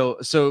 Yeah.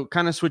 So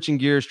kind of switching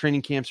gears,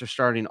 training camps are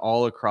starting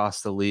all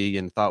across the league,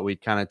 and thought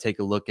we'd kind of take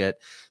a look at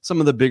some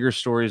of the bigger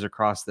stories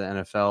across the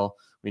NFL.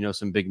 We know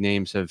some big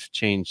names have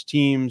changed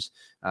teams.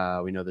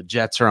 We know the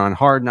Jets are on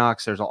Hard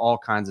Knocks. There's all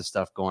kinds of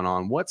stuff going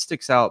on. What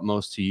sticks out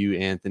most to you,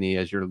 Anthony,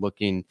 as you're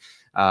looking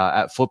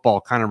at football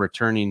kind of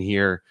returning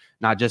here,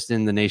 not just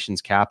in the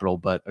nation's capital,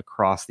 but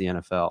across the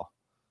NFL?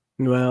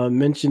 Well, I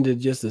mentioned it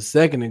just a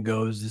second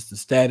ago, is just the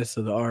status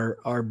of the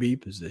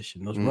RB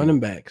position, those running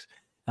backs.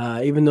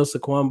 Even though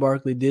Saquon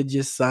Barkley did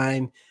just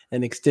sign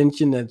an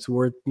extension that's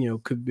worth,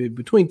 could be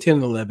between 10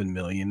 and 11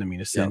 million. I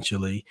mean,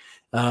 essentially,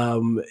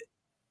 one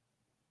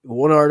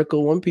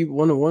article,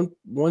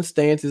 one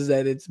stance is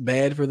that it's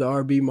bad for the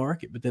RB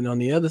market. But then on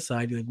the other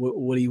side, you're like,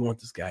 what do you want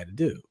this guy to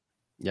do?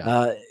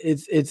 Yeah,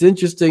 it's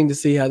interesting to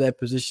see how that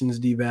position is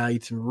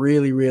devalued. Some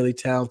really, really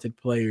talented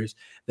players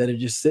that are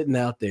just sitting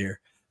out there.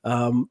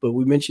 But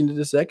we mentioned it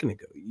a second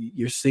ago.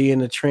 You're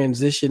seeing a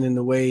transition in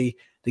the way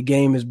the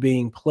game is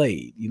being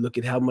played. You look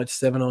at how much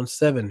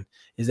 7-on-7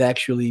 is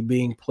actually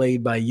being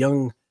played by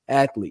young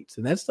athletes,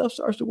 and that stuff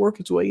starts to work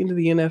its way into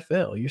the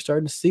NFL. You're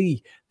starting to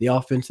see the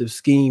offensive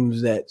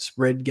schemes that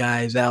spread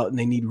guys out, and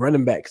they need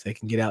running backs that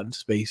can get out in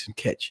space and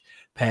catch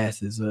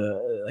passes,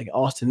 like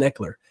Austin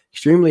Eckler,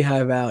 extremely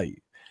high value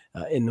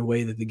in the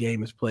way that the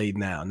game is played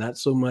now. Not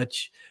so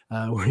much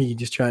where you're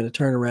just trying to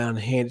turn around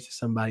and hand it to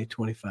somebody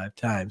 25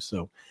 times.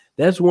 So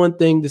that's one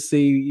thing to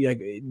see. Like,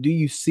 do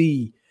you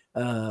see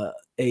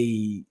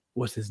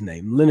what's his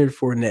name? Leonard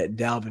Fournette,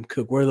 Dalvin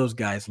Cook, where those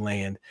guys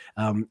land.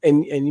 And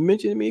you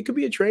mentioned to me, it could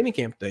be a training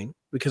camp thing,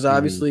 because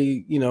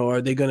obviously,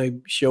 are they going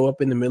to show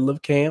up in the middle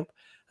of camp?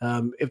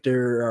 If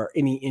there are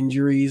any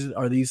injuries,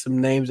 are these some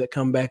names that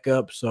come back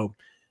up? So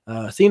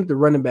seeing if the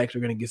running backs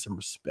are going to get some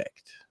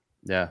respect.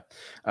 Yeah.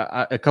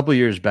 A couple of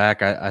years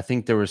back, I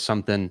think there was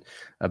something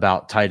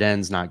about tight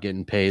ends not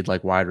getting paid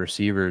like wide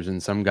receivers.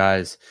 And some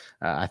guys,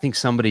 I think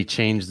somebody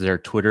changed their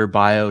Twitter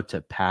bio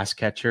to pass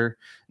catcher,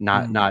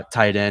 not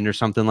tight end or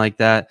something like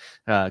that,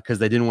 because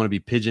they didn't want to be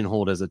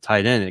pigeonholed as a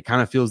tight end. It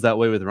kind of feels that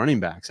way with running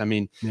backs. I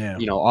mean,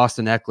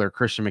 Austin Eckler,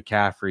 Christian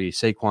McCaffrey,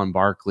 Saquon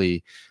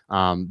Barkley,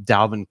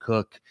 Dalvin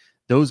Cook.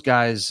 Those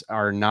guys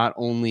are not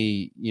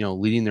only,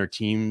 leading their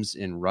teams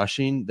in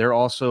rushing, they're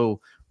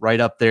also right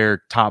up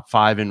there top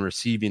 5 in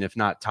receiving, if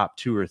not top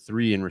 2 or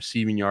 3 in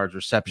receiving yards,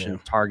 reception,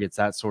 targets,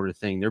 that sort of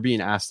thing. They're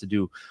being asked to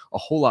do a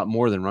whole lot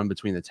more than run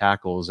between the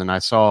tackles. And I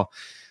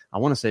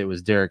want to say it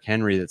was Derrick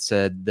Henry that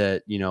said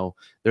that,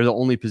 they're the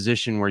only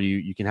position where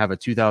you can have a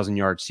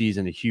 2,000-yard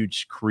season, a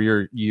huge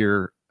career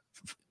year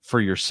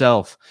for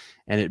yourself,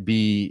 and it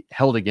be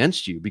held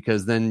against you,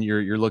 because then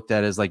you're looked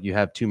at as like you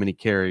have too many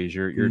carries,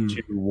 you're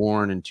too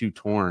worn and too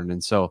torn.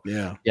 And so,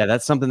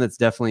 that's something that's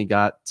definitely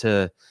got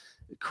to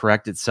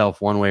correct itself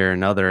one way or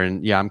another.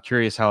 And I'm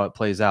curious how it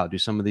plays out. Do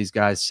some of these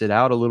guys sit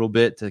out a little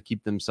bit to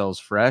keep themselves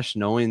fresh,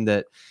 knowing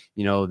that,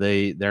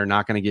 they're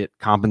not going to get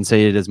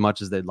compensated as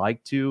much as they'd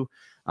like to?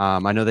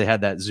 I know they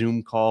had that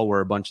Zoom call where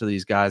a bunch of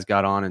these guys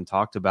got on and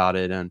talked about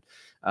it. And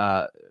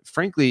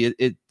frankly,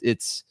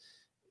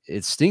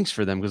 it stinks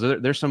for them,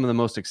 because they're some of the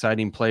most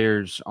exciting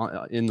players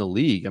in the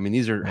league. I mean,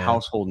 these are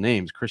household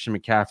names: Christian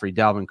McCaffrey,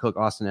 Dalvin Cook,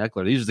 Austin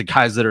Eckler. These are the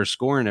guys that are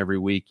scoring every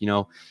week,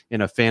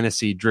 in a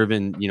fantasy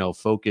driven,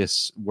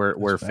 focus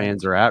where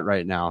fans are at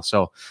right now.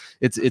 So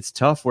it's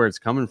tough where it's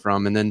coming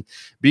from. And then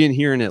being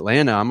here in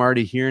Atlanta, I'm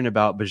already hearing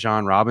about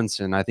Bijan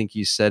Robinson. I think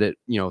he said it,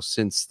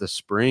 since the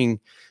spring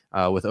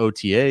with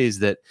OTAs,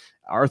 that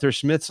Arthur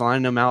Smith's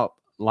lining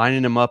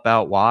him up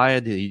out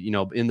wide,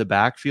 in the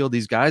backfield.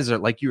 These guys are,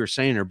 like you were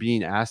saying, are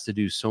being asked to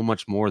do so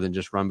much more than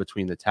just run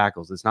between the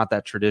tackles. It's not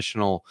that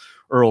traditional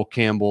Earl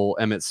Campbell,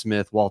 Emmitt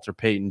Smith, Walter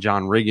Payton,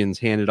 John Riggins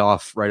handed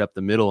off right up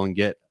the middle and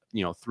get,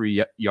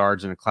 3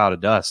 yards in a cloud of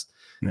dust.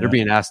 They're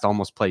being asked to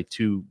almost play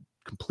 2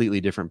 completely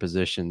different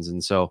positions.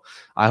 And so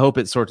I hope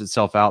it sorts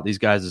itself out. These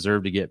guys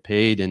deserve to get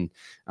paid. And,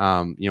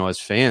 as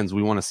fans,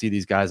 we want to see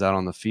these guys out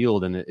on the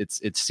field. And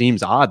it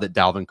seems odd that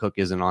Dalvin Cook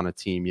isn't on a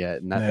team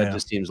yet. And that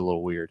just seems a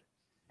little weird.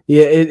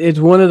 Yeah, it's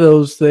one of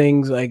those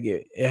things. Like,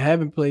 I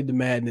haven't played the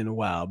Madden in a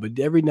while, but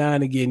every now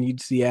and again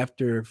you'd see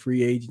after a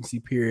free agency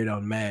period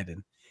on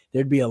Madden,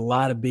 there'd be a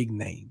lot of big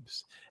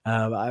names.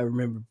 I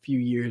remember a few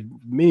years,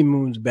 many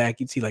moons back,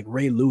 you'd see like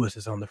Ray Lewis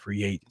is on the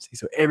free agency.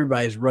 So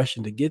everybody's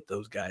rushing to get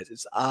those guys.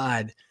 It's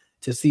odd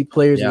to see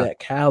players of that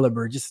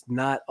caliber just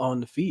not on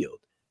the field.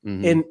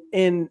 Mm-hmm.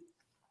 And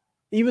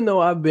even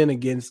though I've been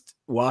against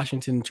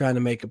Washington trying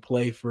to make a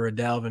play for a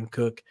Dalvin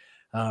Cook,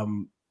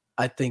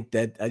 I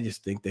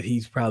just think that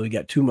he's probably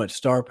got too much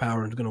star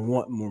power and is going to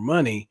want more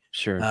money.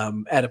 Sure.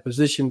 At a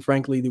position,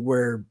 frankly,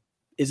 where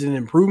is an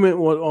improvement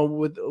with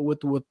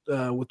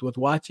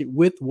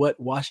what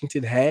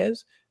Washington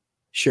has,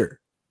 sure.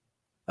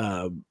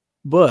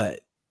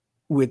 But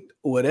with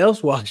what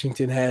else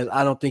Washington has,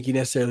 I don't think you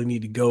necessarily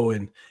need to go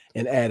and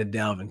add a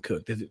Dalvin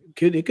Cook.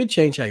 It could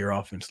change how your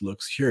offense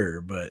looks,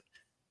 sure, but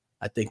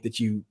I think that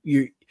you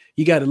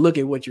got to look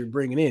at what you're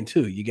bringing in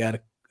too. You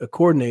got a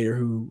coordinator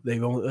who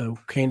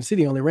Kansas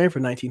City only ran for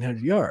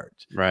 1,900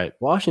 yards. Right.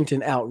 Washington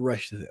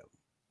outrushed them.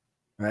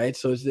 Right.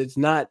 So it's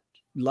not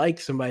like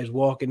somebody's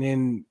walking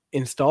in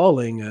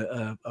installing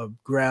a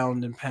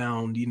ground and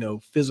pound,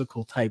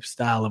 physical type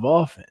style of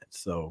offense.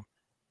 So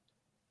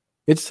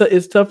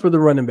it's tough for the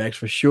running backs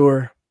for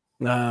sure.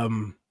 I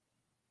don't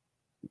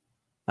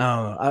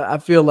know. I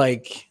feel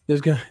like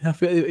I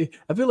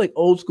feel like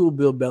old school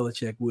Bill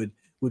Belichick would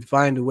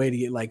find a way to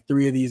get like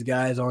 3 of these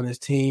guys on his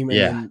team and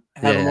then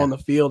have them on the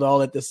field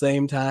all at the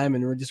same time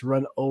and just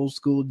run old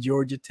school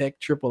Georgia Tech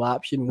triple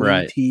option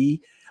wing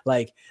T.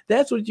 Like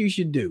that's what you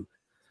should do.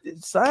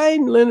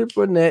 Sign Leonard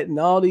Fournette and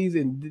all these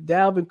and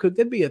Dalvin Cook.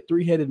 That'd be a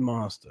 3-headed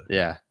monster.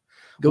 Yeah.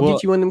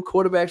 Get you one of them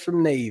quarterbacks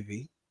from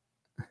Navy.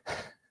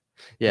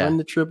 Yeah. Run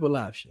the triple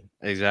option.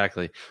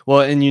 Exactly.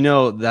 Well,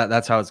 and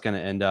that's how it's going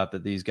to end up,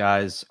 that these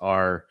guys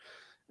are,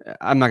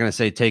 I'm not going to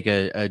say take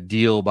a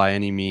deal by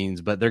any means,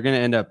 but they're going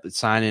to end up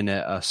signing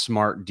a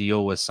smart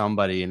deal with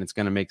somebody, and it's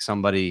going to make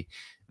somebody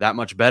that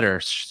much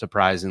better,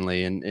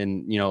 surprisingly.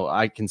 And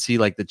I can see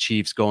like the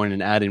Chiefs going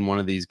and adding one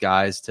of these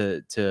guys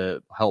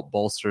to help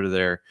bolster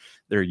their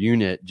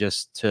unit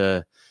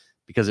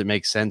because it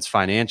makes sense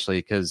financially.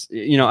 Because,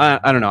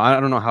 I don't know. I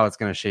don't know how it's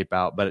going to shape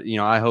out, but,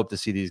 I hope to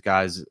see these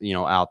guys,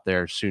 out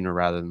there sooner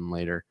rather than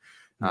later.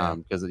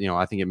 Because,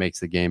 I think it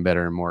makes the game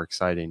better and more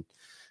exciting.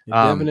 It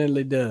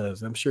definitely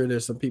does. I'm sure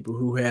there's some people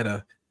who had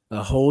a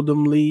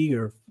Hold'em league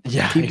or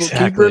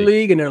keeper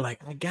league, and they're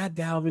like, I got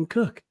Dalvin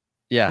Cook.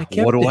 Yeah.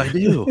 What do I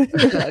do?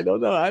 I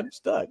don't know. I'm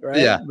stuck, right?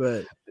 Yeah.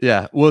 But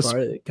well,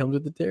 it comes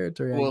with the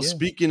territory. Well,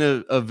 speaking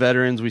of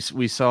veterans,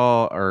 we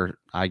saw, or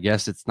I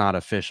guess it's not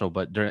official,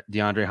 but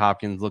DeAndre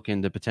Hopkins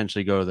looking to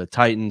potentially go to the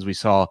Titans. We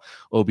saw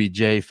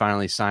OBJ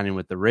finally signing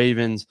with the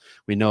Ravens.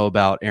 We know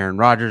about Aaron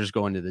Rodgers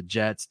going to the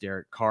Jets,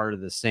 Derek Carr to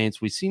the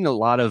Saints. We've seen a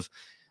lot of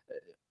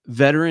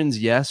veterans,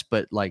 yes,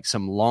 but like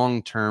some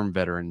long-term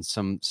veterans,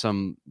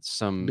 some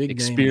big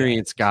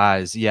experienced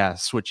guys,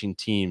 switching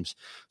teams.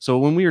 So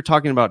when we were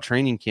talking about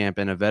training camp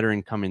and a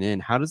veteran coming in,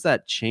 how does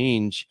that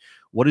change?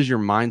 What is your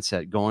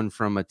mindset going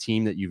from a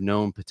team that you've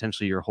known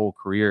potentially your whole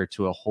career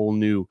to a whole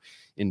new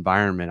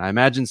environment? I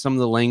imagine some of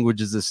the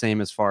language is the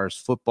same as far as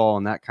football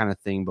and that kind of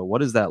thing, but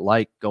what is that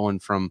like going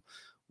from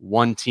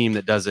one team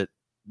that does it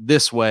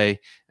this way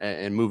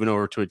and moving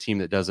over to a team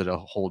that does it a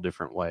whole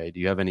different way? Do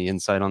you have any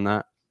insight on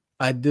that?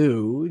 I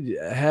do.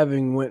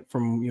 Having went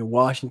from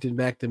Washington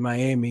back to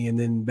Miami and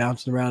then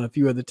bouncing around a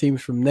few other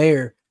teams from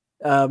there,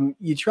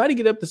 you try to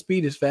get up to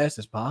speed as fast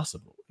as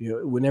possible.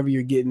 Whenever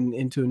you're getting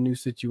into a new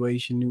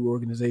situation, new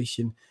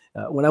organization.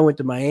 When I went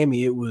to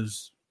Miami, it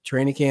was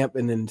training camp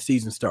and then the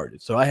season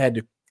started. So I had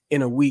to,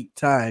 in a week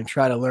time,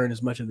 try to learn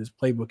as much of this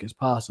playbook as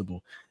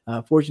possible.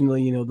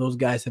 Fortunately, those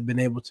guys have been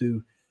able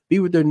to be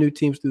with their new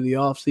teams through the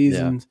off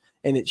seasons,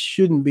 and it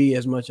shouldn't be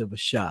as much of a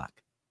shock.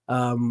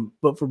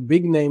 But for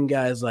big name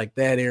guys like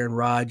that, Aaron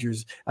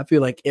Rodgers, I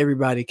feel like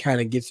everybody kind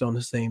of gets on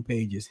the same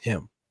page as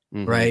him,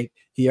 right?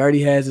 He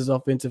already has his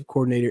offensive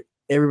coordinator.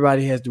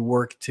 Everybody has to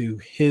work to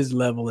his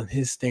level and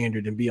his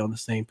standard and be on the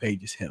same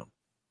page as him.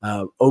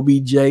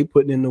 OBJ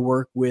putting in the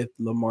work with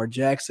Lamar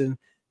Jackson.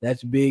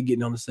 That's big,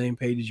 getting on the same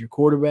page as your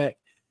quarterback.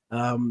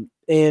 And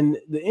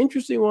the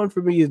interesting one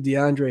for me is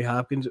DeAndre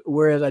Hopkins,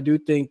 whereas I do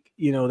think,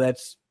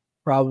 that's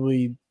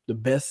probably the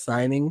best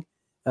signing,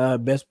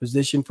 best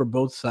position for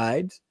both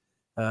sides.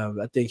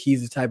 I think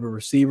he's the type of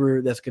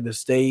receiver that's going to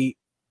stay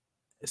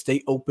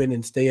open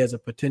and stay as a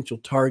potential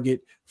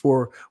target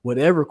for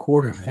whatever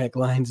quarterback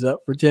lines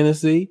up for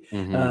Tennessee,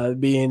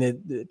 being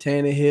it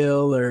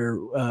Tannehill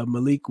or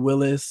Malik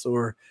Willis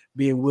or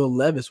being Will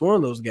Levis, one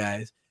of those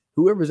guys.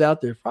 Whoever's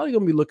out there is probably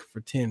going to be looking for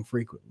 10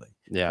 frequently.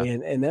 Yeah,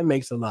 and that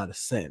makes a lot of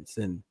sense.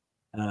 And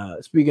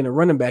speaking of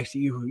running backs,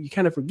 you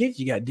kind of forget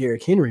you got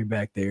Derrick Henry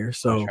back there,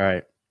 so that's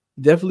right.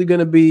 Definitely going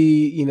to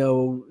be,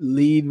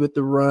 lead with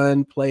the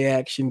run, play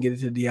action, get it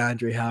to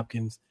DeAndre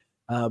Hopkins.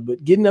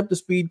 But getting up to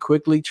speed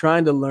quickly,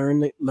 trying to learn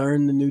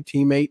the new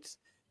teammates,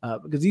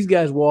 because these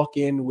guys walk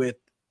in with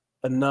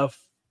enough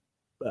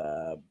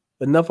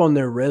on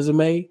their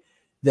resume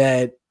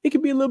that it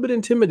can be a little bit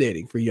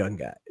intimidating for young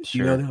guys.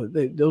 Sure.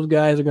 Those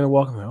guys are going to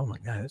walk in, oh my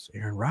God, that's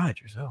Aaron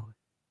Rodgers. Oh,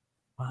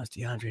 wow, it's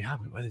DeAndre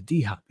Hopkins. What's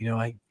D-Hop?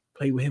 I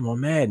played with him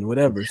on Madden,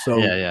 whatever. So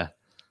yeah.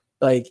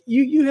 Like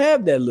you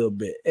have that little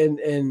bit,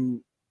 and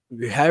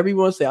however you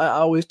want to say, I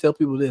always tell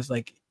people this,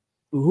 like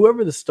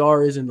whoever the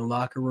star is in the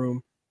locker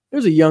room,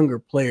 there's a younger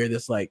player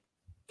that's like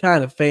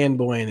kind of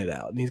fanboying it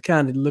out, and he's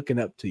kind of looking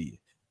up to you.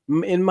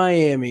 In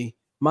Miami,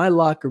 my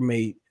locker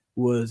mate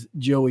was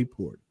Joey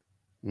Porter,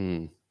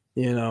 you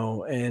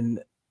know,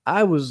 and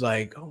I was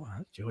like, oh,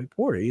 Joey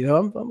Porter, you know,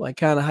 I'm like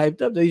kind of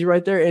hyped up that he's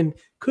right there, and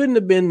couldn't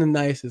have been the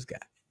nicest guy.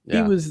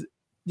 Yeah. He was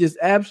just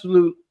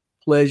absolute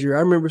pleasure.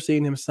 I remember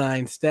seeing him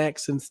sign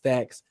stacks and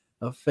stacks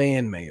of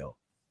fan mail.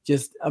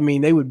 Just, I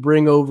mean, they would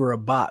bring over a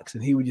box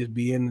and he would just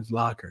be in his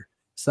locker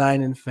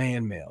signing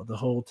fan mail the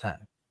whole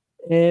time.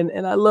 And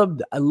I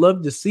loved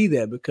to see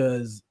that,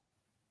 because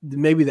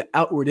maybe the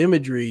outward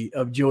imagery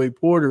of Joey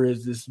Porter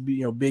is this,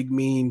 you know, big,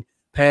 mean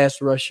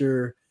pass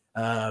rusher,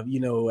 you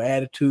know,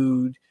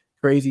 attitude,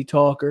 crazy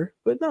talker.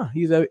 But no,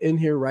 he's in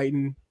here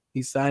writing,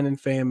 he's signing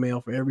fan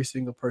mail for every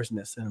single person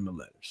that sent him a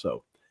letter.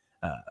 So,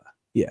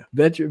 yeah,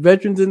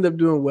 veterans end up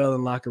doing well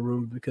in locker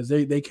rooms because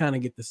they kind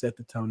of get to set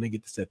the tone. They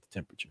get to set the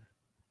temperature.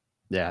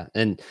 Yeah,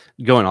 and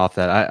going off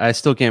that, I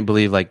still can't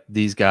believe like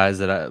these guys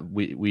that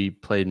we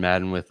played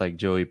Madden with, like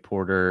Joey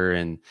Porter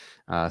and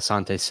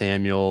Sante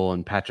Samuel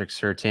and Patrick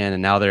Surtain,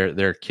 and now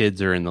their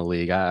kids are in the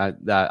league.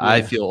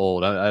 I feel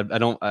old.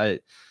 I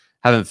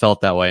haven't felt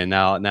that way, and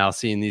now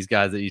seeing these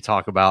guys that you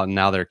talk about, and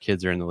now their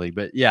kids are in the league.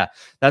 But yeah,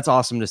 that's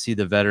awesome to see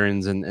the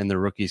veterans and the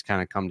rookies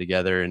kind of come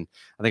together. And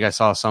I think I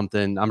saw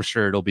something, I'm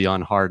sure it'll be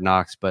on Hard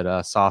Knocks,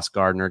 but Sauce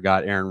Gardner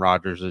got Aaron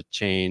Rodgers a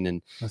chain,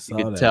 and you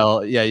could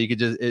tell, yeah, you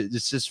could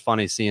it's just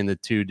funny seeing the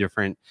two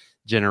different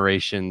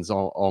generations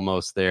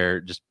almost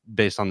there, just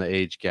based on the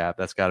age gap.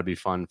 That's got to be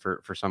fun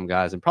for some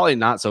guys, and probably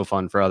not so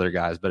fun for other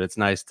guys, but it's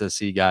nice to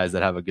see guys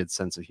that have a good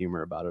sense of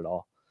humor about it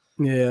all.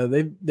 Yeah,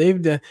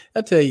 they've done.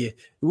 I tell you,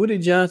 Woody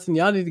Johnson,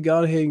 y'all need to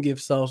go ahead and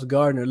give Sauce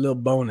Gardner a little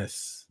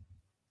bonus,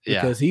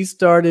 because he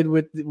started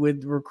with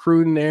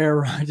recruiting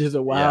Aaron Rodgers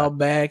a while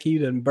back. He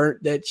done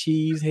burnt that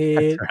cheese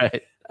head,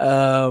 right?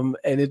 And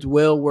it's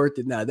well worth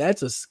it. Now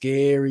that's a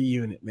scary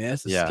unit, man.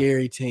 That's a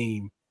scary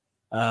team.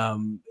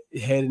 Heading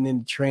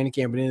into training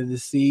camp and into the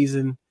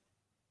season,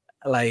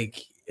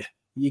 like,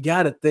 you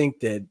got to think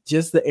that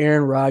just the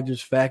Aaron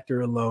Rodgers factor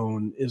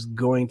alone is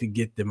going to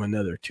get them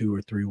another 2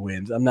 or 3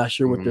 wins. I'm not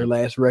sure what their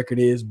last record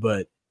is,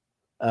 but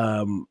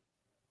I'm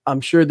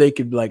sure they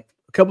could, like,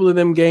 a couple of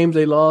them games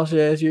they lost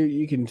last year,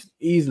 you can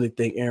easily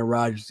think Aaron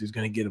Rodgers is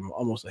going to get them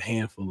almost a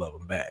handful of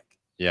them back.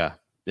 Yeah.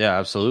 Yeah,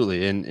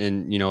 absolutely.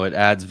 And, you know, it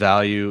adds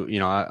value. You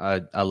know,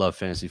 I love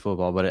fantasy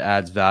football, but it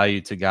adds value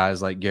to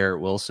guys like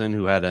Garrett Wilson,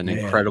 who had an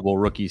incredible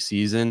rookie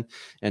season.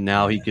 And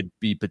now he could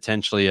be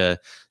potentially a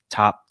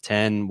top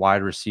 10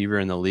 wide receiver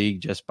in the league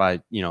just by,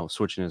 you know,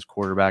 switching his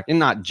quarterback. And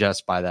not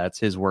just by that, it's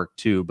his work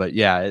too. But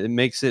yeah, it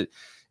makes it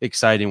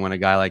exciting when a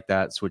guy like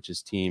that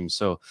switches teams.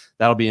 So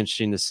that'll be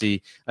interesting to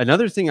see.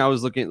 Another thing I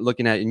was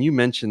looking at, and you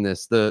mentioned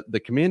this,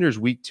 the Commanders'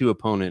 week 2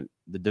 opponent,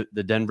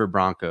 the Denver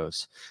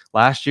Broncos.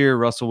 Last year,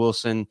 Russell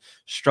Wilson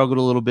struggled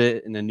a little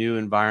bit in a new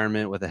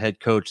environment with a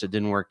head coach that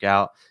didn't work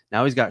out.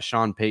 Now he's got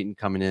Sean Payton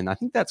coming in. I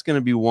think that's going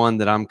to be one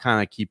that I'm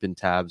kind of keeping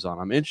tabs on.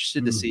 I'm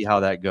interested to see how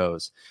that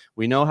goes.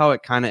 We know how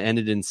it kind of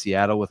ended in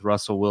Seattle with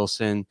Russell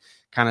Wilson.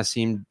 Kind of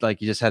seemed like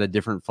he just had a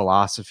different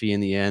philosophy in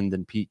the end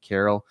than Pete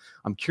Carroll.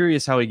 I'm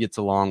curious how he gets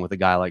along with a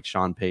guy like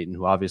Sean Payton,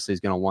 who obviously is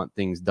going to want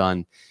things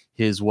done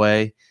his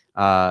way.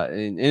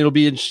 And it'll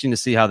be interesting to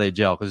see how they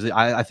gel, because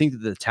I think that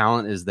the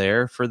talent is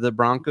there for the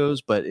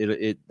Broncos, but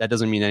that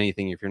doesn't mean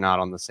anything if you're not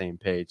on the same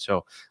page.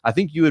 So I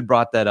think you had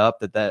brought that up,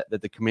 that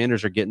the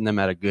Commanders are getting them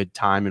at a good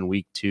time in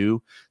week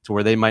 2, to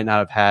where they might not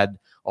have had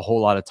a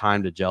whole lot of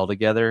time to gel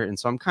together. And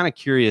so I'm kind of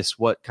curious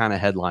what kind of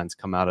headlines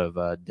come out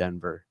of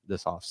Denver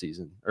this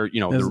offseason, or,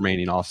 you know, the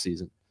remaining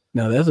offseason.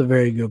 No, that's a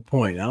very good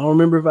point. I don't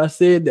remember if I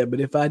said that, but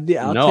if I did,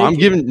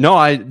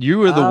 you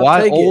were the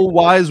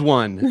wise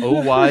one.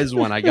 Oh, wise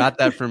one. I got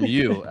that from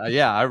you.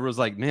 I was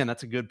like, man,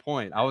 that's a good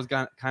point. I was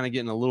kind of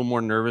getting a little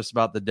more nervous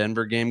about the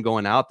Denver game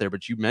going out there,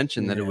 but you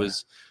mentioned that it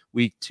was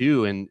week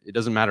 2, and it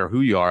doesn't matter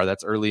who you are.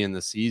 That's early in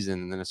the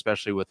season. And then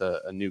especially with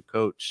a new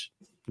coach,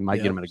 you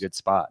might get him in a good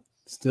spot.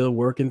 Still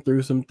working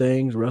through some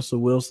things. Russell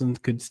Wilson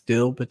could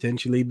still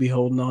potentially be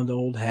holding on to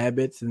old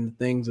habits and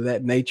things of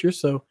that nature.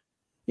 So,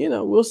 you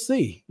know, we'll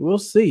see.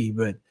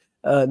 But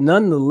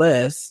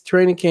nonetheless,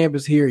 training camp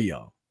is here,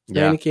 y'all.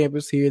 Training camp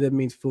is here. That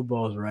means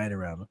football is right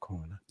around the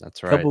corner.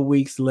 That's right. Couple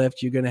weeks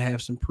left. You're going to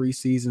have some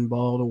preseason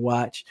ball to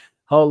watch.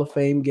 Hall of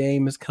Fame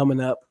game is coming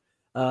up.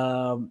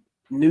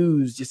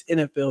 News, just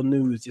NFL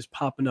news, just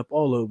popping up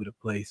all over the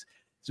place.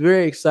 It's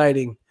very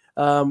exciting.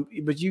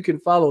 But you can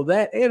follow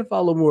that and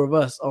follow more of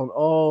us on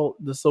all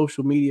the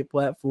social media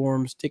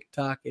platforms,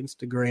 TikTok,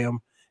 Instagram,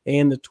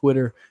 and the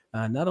Twitter,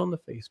 not on the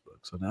Facebook,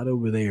 so not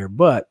over there,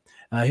 but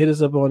hit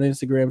us up on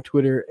Instagram,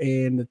 Twitter,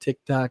 and the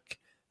TikTok.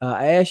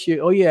 I asked you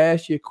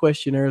a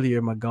question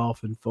earlier, my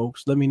golfing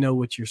folks. Let me know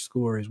what your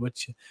score is. What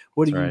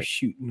do you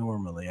shoot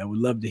normally? I would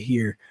love to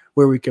hear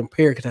where we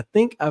compare, because I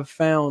think I've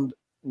found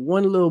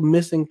one little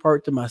missing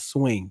part to my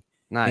swing.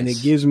 Nice. And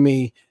it gives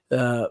me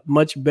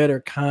much better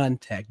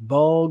contact,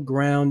 ball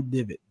ground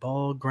divot.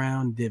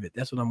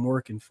 That's what I'm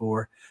working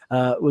for.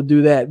 We'll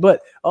do that.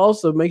 But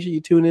also make sure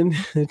you tune in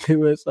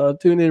to us,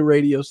 tune in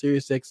radio,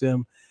 Sirius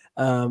XM,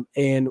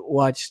 and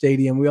watch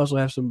Stadium. We also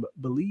have some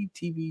Believe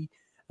TV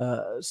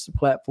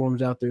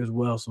platforms out there as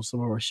well. So some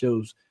of our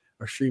shows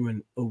are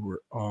streaming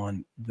over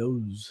on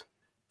those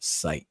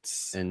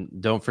sites.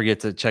 And don't forget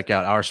to check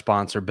out our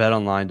sponsor,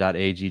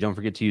 betonline.ag. Don't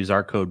forget to use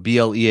our code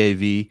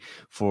BLEAV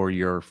for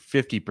your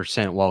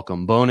 50%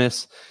 welcome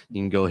bonus.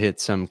 You can go hit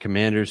some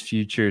Commanders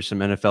futures, some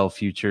NFL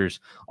futures,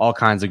 all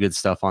kinds of good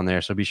stuff on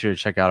there. So be sure to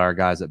check out our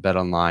guys at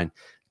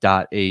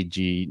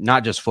betonline.ag.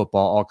 Not just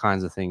football, all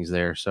kinds of things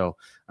there. So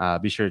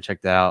be sure to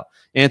check that out.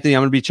 Anthony,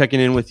 I'm going to be checking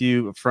in with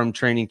you from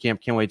training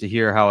camp. Can't wait to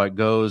hear how it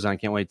goes. I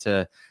can't wait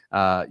to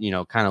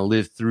kind of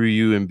live through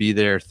you and be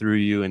there through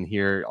you and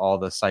hear all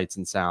the sights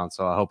and sounds.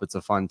 So I hope it's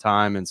a fun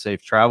time and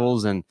safe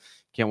travels, and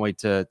can't wait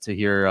to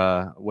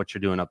hear what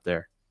you're doing up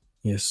there.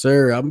 Yes,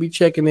 sir. I'll be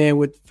checking in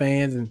with the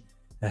fans, and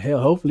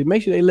hopefully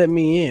make sure they let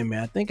me in,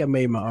 man. I think I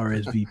made my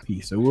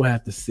RSVP, so we'll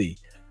have to see.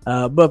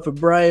 But for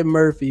Brian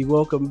Murphy,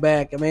 welcome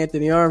back. I'm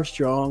Anthony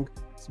Armstrong.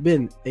 It's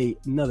been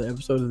another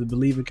episode of the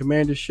Believe in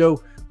Commanders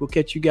show. We'll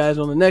catch you guys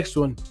on the next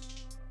one.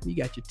 You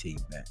got your team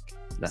back.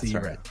 That's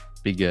right. Around.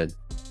 Be good.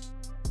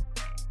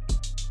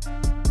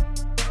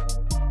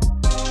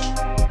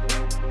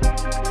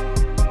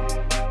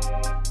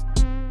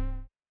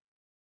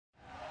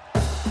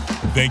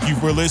 Thank you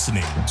for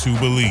listening to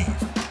Believe.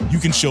 You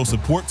can show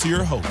support to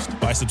your host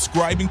by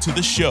subscribing to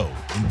the show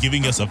and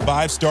giving us a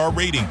 5-star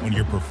rating on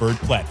your preferred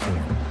platform.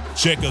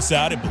 Check us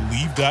out at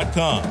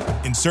Believe.com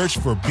and search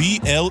for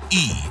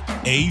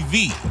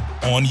BLEAV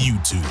on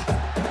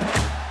YouTube.